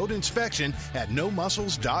and boat inspection at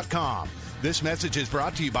nomussels.com. This message is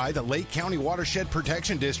brought to you by the Lake County Watershed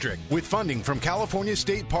Protection District with funding from California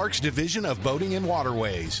State Parks Division of Boating and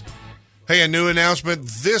Waterways. Hey, a new announcement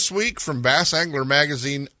this week from Bass Angler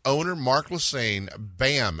Magazine owner Mark Lassane.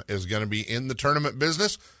 BAM is going to be in the tournament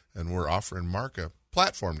business, and we're offering Mark a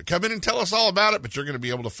platform to come in and tell us all about it, but you're going to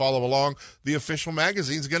be able to follow along. The official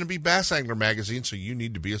magazine is going to be Bass Angler Magazine, so you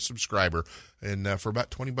need to be a subscriber. And for about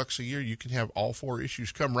 $20 a year, you can have all 4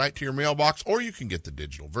 issues come right to your mailbox, or you can get the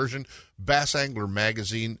digital version. Bass Angler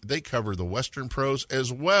Magazine, they cover the Western pros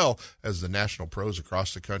as well as the national pros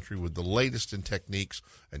across the country with the latest in techniques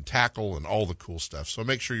and tackle and all the cool stuff. So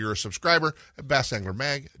make sure you're a subscriber at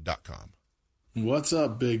bassanglermag.com. What's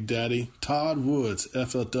up, Big Daddy? Todd Woods,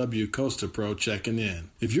 FLW Costa Pro checking in.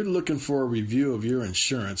 If you're looking for a review of your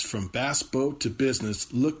insurance from bass boat to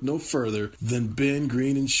business, look no further than Ben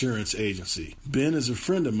Green Insurance Agency. Ben is a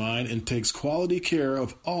friend of mine and takes quality care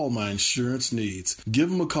of all my insurance needs. Give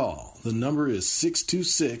him a call. The number is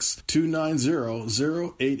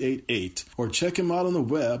 626-290-0888 or check him out on the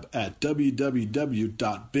web at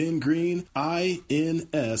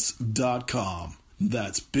www.bengreenins.com.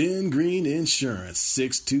 That's Ben Green Insurance,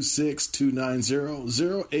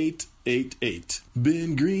 626-290-0888.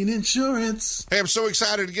 Ben Green Insurance. Hey, I'm so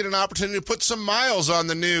excited to get an opportunity to put some miles on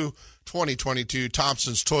the new 2022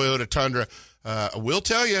 Thompson's Toyota Tundra. We'll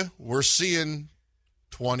tell you, we're seeing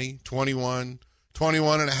 20, 21,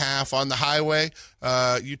 21 and a half on the highway.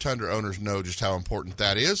 You Tundra owners know just how important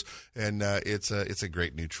that is. And it's a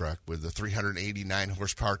great new truck with the 389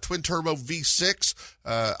 horsepower twin turbo V6.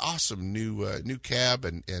 Awesome new cab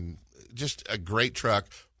and just a great truck.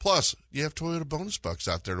 Plus, you have Toyota bonus bucks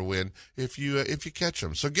out there to win if you catch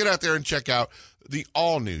them. So get out there and check out the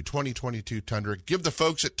all-new 2022 Tundra. Give the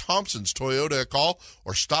folks at Thompson's Toyota a call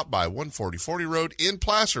or stop by 14040 Road in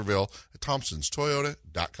Placerville at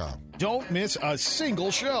thompsonstoyota.com. Don't miss a single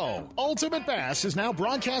show. Ultimate Bass is now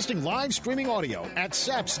broadcasting live streaming audio at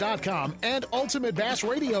seps.com and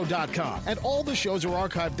ultimatebassradio.com. And all the shows are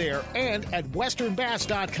archived there and at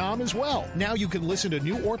westernbass.com as well. Now you can listen to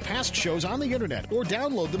new or past shows on the internet or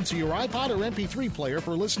download them to your iPod or MP3 player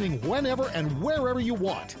for listening whenever and wherever you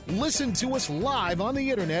want. Listen to us live on the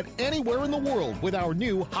internet anywhere in the world with our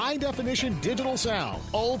new high-definition digital sound.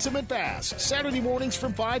 Ultimate Bass, Saturday mornings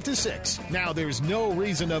from 5 to 6. Now there's no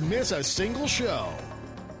reason to miss a single show.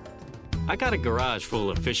 I got a garage full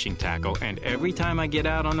of fishing tackle, and every time I get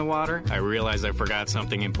out on the water, I realize I forgot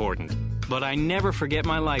something important. But I never forget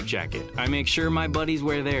my life jacket. I make sure my buddies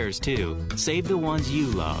wear theirs, too. Save the ones you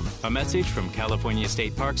love. A message from California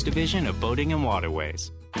State Parks Division of Boating and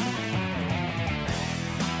Waterways.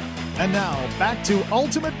 And now, back to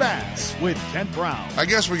Ultimate Bass with Kent Brown. I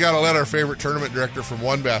guess we got to let our favorite tournament director from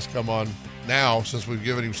One Bass come on now since we've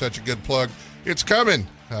given him such a good plug. It's coming,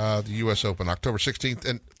 the U.S. Open, October 16th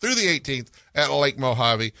and through the 18th at Lake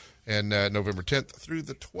Mojave, and November 10th through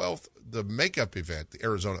the 12th, the makeup event, the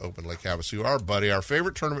Arizona Open Lake Havasu. Our buddy, our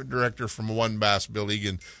favorite tournament director from One Bass, Bill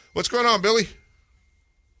Egan. What's going on, Billy?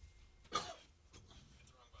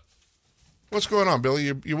 What's going on,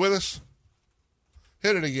 Billy? You with us?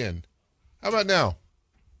 Hit it again. How about now?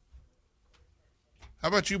 How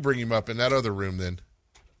about you bring him up in that other room then?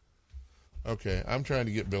 Okay, I'm trying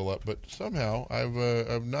to get Bill up, but somehow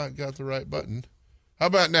I've not got the right button. How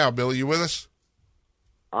about now, Billy? You with us?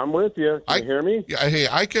 I'm with you. Can you hear me? Yeah. Hey,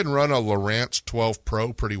 I can run a Lowrance 12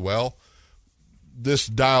 Pro pretty well. This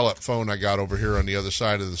dial-up phone I got over here on the other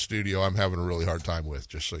side of the studio, I'm having a really hard time with,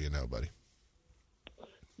 just so you know, buddy.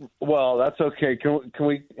 Well, that's okay. Can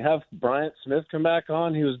we have Bryant Smith come back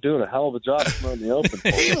on? He was doing a hell of a job promoting the Open.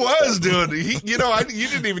 He was doing. You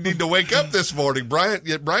didn't even need to wake up this morning, Bryant.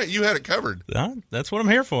 You had it covered. That's what I'm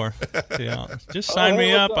here for. Yeah, just sign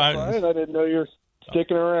me up. Bryant? I didn't know you were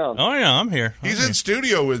sticking around. Oh yeah, I'm here. He's in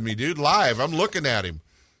studio with me, dude. Live. I'm looking at him.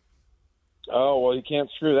 Oh, well, you can't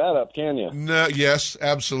screw that up, can you? No, yes,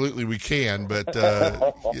 absolutely we can, but,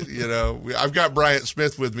 I've got Bryant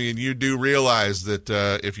Smith with me, and you do realize that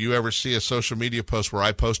if you ever see a social media post where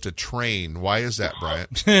I post a train, why is that,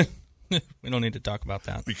 Bryant? We don't need to talk about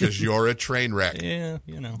that. Because you're a train wreck. Yeah,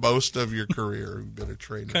 Most of your career, you've been a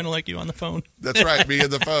train wreck. Kind of like you on the phone. That's right, me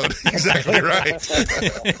and the phone. Exactly right.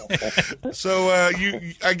 So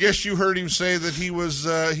I guess you heard him say that he was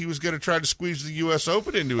going to try to squeeze the U.S.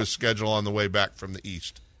 Open into his schedule on the way back from the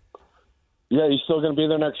East. Yeah, you still going to be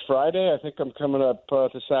there next Friday? I think I'm coming up to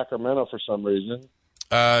Sacramento for some reason.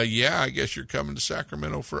 Yeah, I guess you're coming to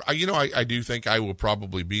Sacramento for. I do think I will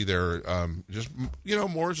probably be there. Just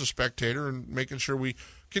more as a spectator and making sure we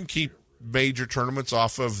can keep major tournaments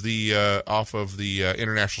off of the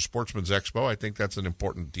International Sportsman's Expo. I think that's an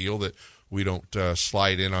important deal that we don't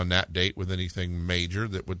slide in on that date with anything major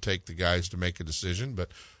that would take the guys to make a decision.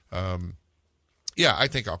 But yeah, I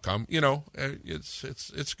think I'll come.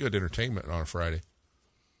 It's good entertainment on a Friday.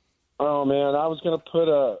 Oh man, I was going to put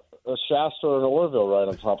a Shasta or an Orville right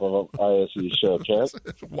on top of an ISE show, Kent.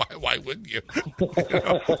 Why wouldn't you?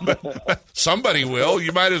 Somebody will.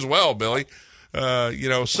 You might as well, Billy.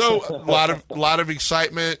 So a lot of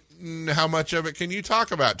excitement. How much of it can you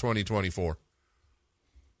talk about 2024?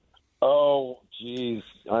 Oh, geez.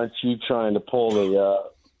 Aren't you trying to pull the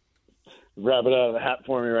rabbit out of the hat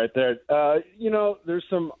for me right there? There's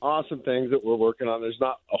some awesome things that we're working on. There's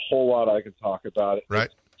not a whole lot I can talk about.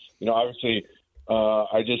 Right. Obviously,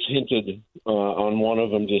 I just hinted on one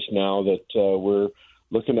of them just now that we're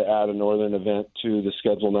looking to add a northern event to the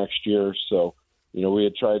schedule next year. So, we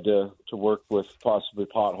had tried to work with possibly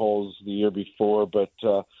potholes the year before, but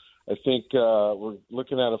I think we're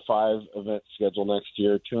looking at a 5-event schedule next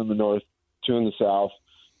year, 2 in the north, 2 in the south,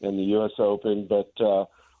 and the U.S. Open. But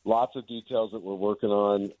lots of details that we're working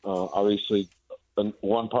on. Obviously,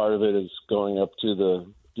 one part of it is going up to the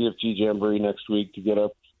DFG Jamboree next week to get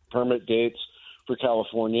up permit dates for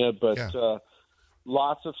California. But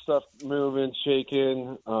lots of stuff moving,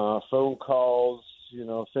 shaking, phone calls,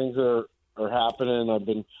 things are happening. I've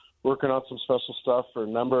been working on some special stuff for a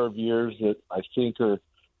number of years that I think are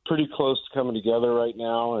pretty close to coming together right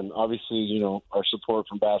now. And obviously, our support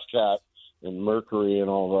from Bass Cat and Mercury and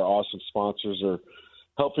all of our awesome sponsors are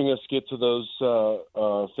helping us get to those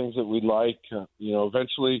things that we'd like.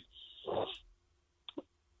 Eventually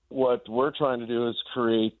what we're trying to do is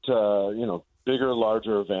create, bigger,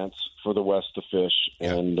 larger events for the West to fish.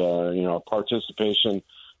 And, our participation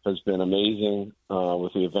has been amazing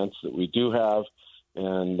with the events that we do have.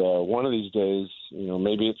 And one of these days,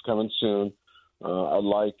 maybe it's coming soon, I'd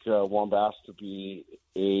like WOMBASS to be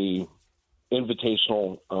a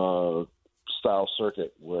invitational style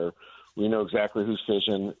circuit where we know exactly who's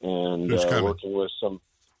fishing and working with some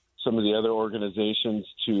of the other organizations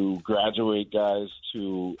to graduate guys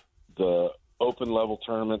to the open level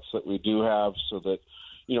tournaments that we do have, so that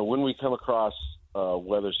when we come across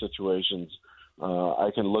weather situations, I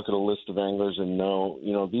can look at a list of anglers and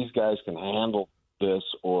know these guys can handle this,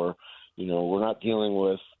 or we're not dealing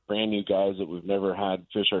with brand new guys that we've never had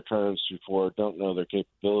fish our tournaments before, don't know their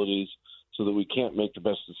capabilities, so that we can't make the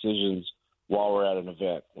best decisions while we're at an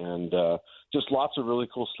event. And just lots of really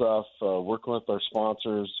cool stuff, working with our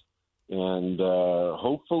sponsors. And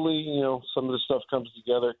hopefully, some of the stuff comes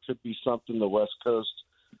together. It could be something the West Coast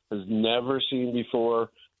has never seen before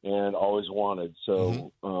and always wanted.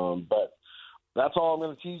 So, but that's all I'm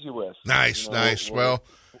going to tease you with. Nice. Well,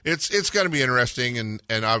 it's going to be interesting,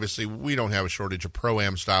 and obviously we don't have a shortage of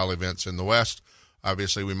Pro-Am style events in the West.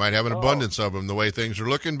 Obviously, we might have an abundance of them the way things are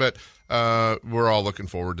looking, but we're all looking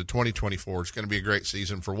forward to 2024. It's going to be a great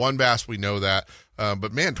season for WOMBASS. We know that.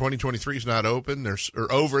 But, man, 2023 is not open.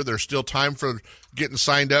 Over. There's still time for getting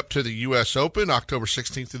signed up to the U.S. Open, October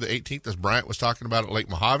 16th through the 18th, as Bryant was talking about at Lake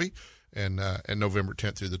Mojave, and November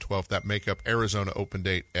 10th through the 12th. That make-up Arizona Open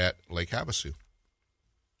date at Lake Havasu.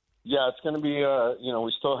 Yeah, it's going to be,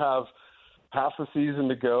 we still have half the season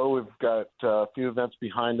to go. We've got a few events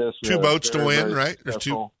behind us. Two boats to win, right? There's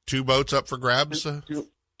two boats up for grabs.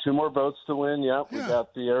 Two more boats to win, yeah. We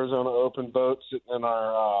got the Arizona Open boat sitting in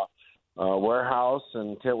our warehouse,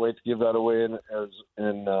 and can't wait to give that away in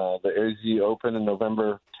the AZ Open in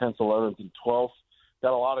November 10th, 11th, and 12th.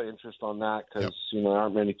 Got a lot of interest on that because, there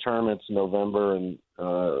aren't many tournaments in November, and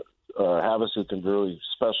Havasu can be really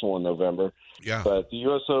special in November. Yeah. But the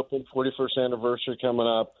U.S. Open 41st anniversary coming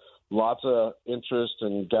up. Lots of interest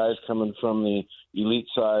and guys coming from the elite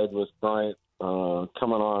side with Bryant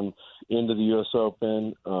coming on into the U.S.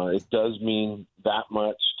 Open. It does mean that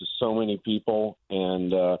much to so many people,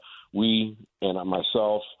 and we and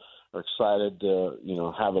myself are excited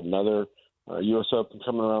to have another U.S. Open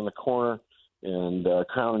coming around the corner and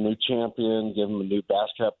crown a new champion, give them a new Bass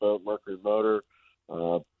Cat boat, Mercury motor,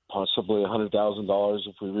 possibly $100,000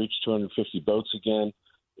 if we reach 250 boats again,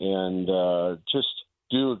 and just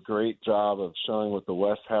do a great job of showing what the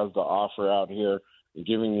West has to offer out here and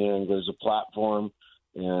giving the anglers a platform.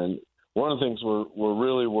 And one of the things we're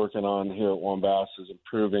really working on here at WOMBASS is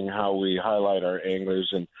improving how we highlight our anglers.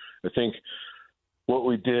 And I think what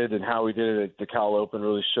we did and how we did it at the Cal Open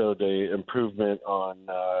really showed a improvement on,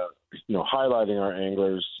 highlighting our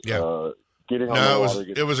anglers. Yeah. Getting on the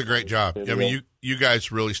water. It was a great job. I mean, you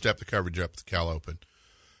guys really stepped the coverage up at the Cal Open.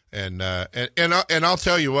 And I'll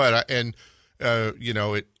tell you what,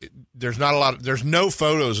 there's not a lot. There's no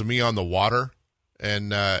photos of me on the water,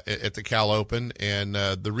 and at the Cal Open, and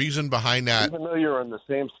the reason behind that, even though you're in the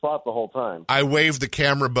same spot the whole time, I waved the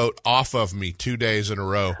camera boat off of me 2 days in a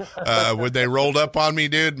row. When they rolled up on me,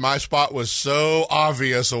 dude, my spot was so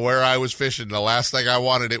obvious of where I was fishing. The last thing I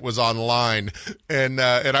wanted, it was on line, and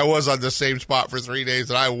I was on the same spot for 3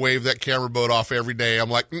 days, and I waved that camera boat off every day.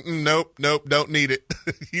 I'm like, nope, don't need it.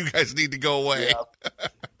 You guys need to go away.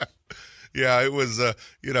 Yeah. Yeah, it was,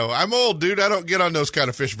 I'm old, dude. I don't get on those kind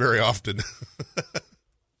of fish very often.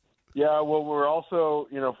 Yeah, well, we're also,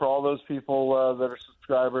 for all those people that are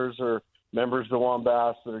subscribers or members of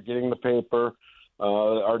WOMBASS that are getting the paper,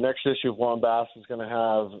 our next issue of WOMBASS is going to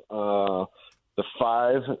have the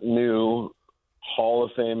 5 new Hall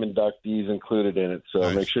of Fame inductees included in it. So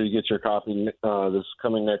Make sure you get your copy this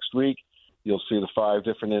coming next week. you'll see the 5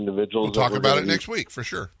 different individuals. We'll talk about it next week for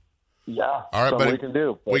sure. Yeah. All right, buddy. We can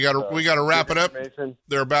do. But, we got to wrap it up.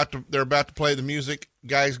 They're about to play the music.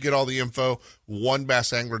 Guys, get all the info.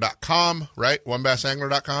 OneBassAngler.com, right?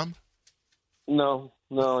 OneBassAngler.com. No,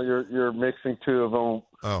 you're mixing 2 of them.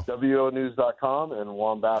 Oh. WONews.com and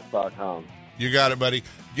Wombass.com. You got it, buddy.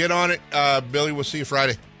 Get on it, Billy. We'll see you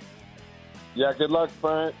Friday. Yeah. Good luck,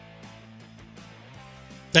 Bryant.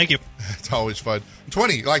 Thank you. It's always fun.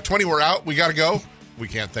 20, we're out. We got to go. We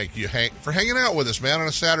can't thank you, Hank, for hanging out with us, man, on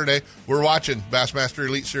a Saturday. We're watching Bassmaster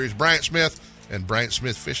Elite Series. Bryant Smith and Bryant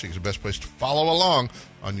Smith Fishing is the best place to follow along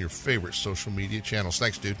on your favorite social media channels.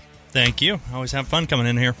 Thanks, dude. Thank you. Always have fun coming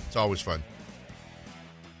in here. It's always fun.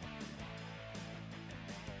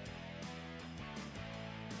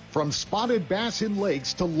 From spotted bass in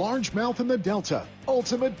lakes to largemouth in the Delta,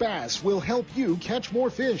 Ultimate Bass will help you catch more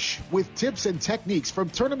fish with tips and techniques from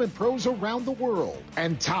tournament pros around the world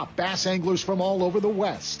and top bass anglers from all over the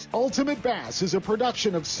West. Ultimate Bass is a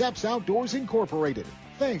production of Seps Outdoors Incorporated.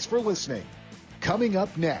 Thanks for listening. Coming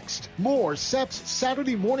up next, more Seps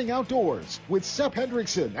Saturday Morning Outdoors with Sepp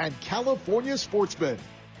Hendrickson and California Sportsman.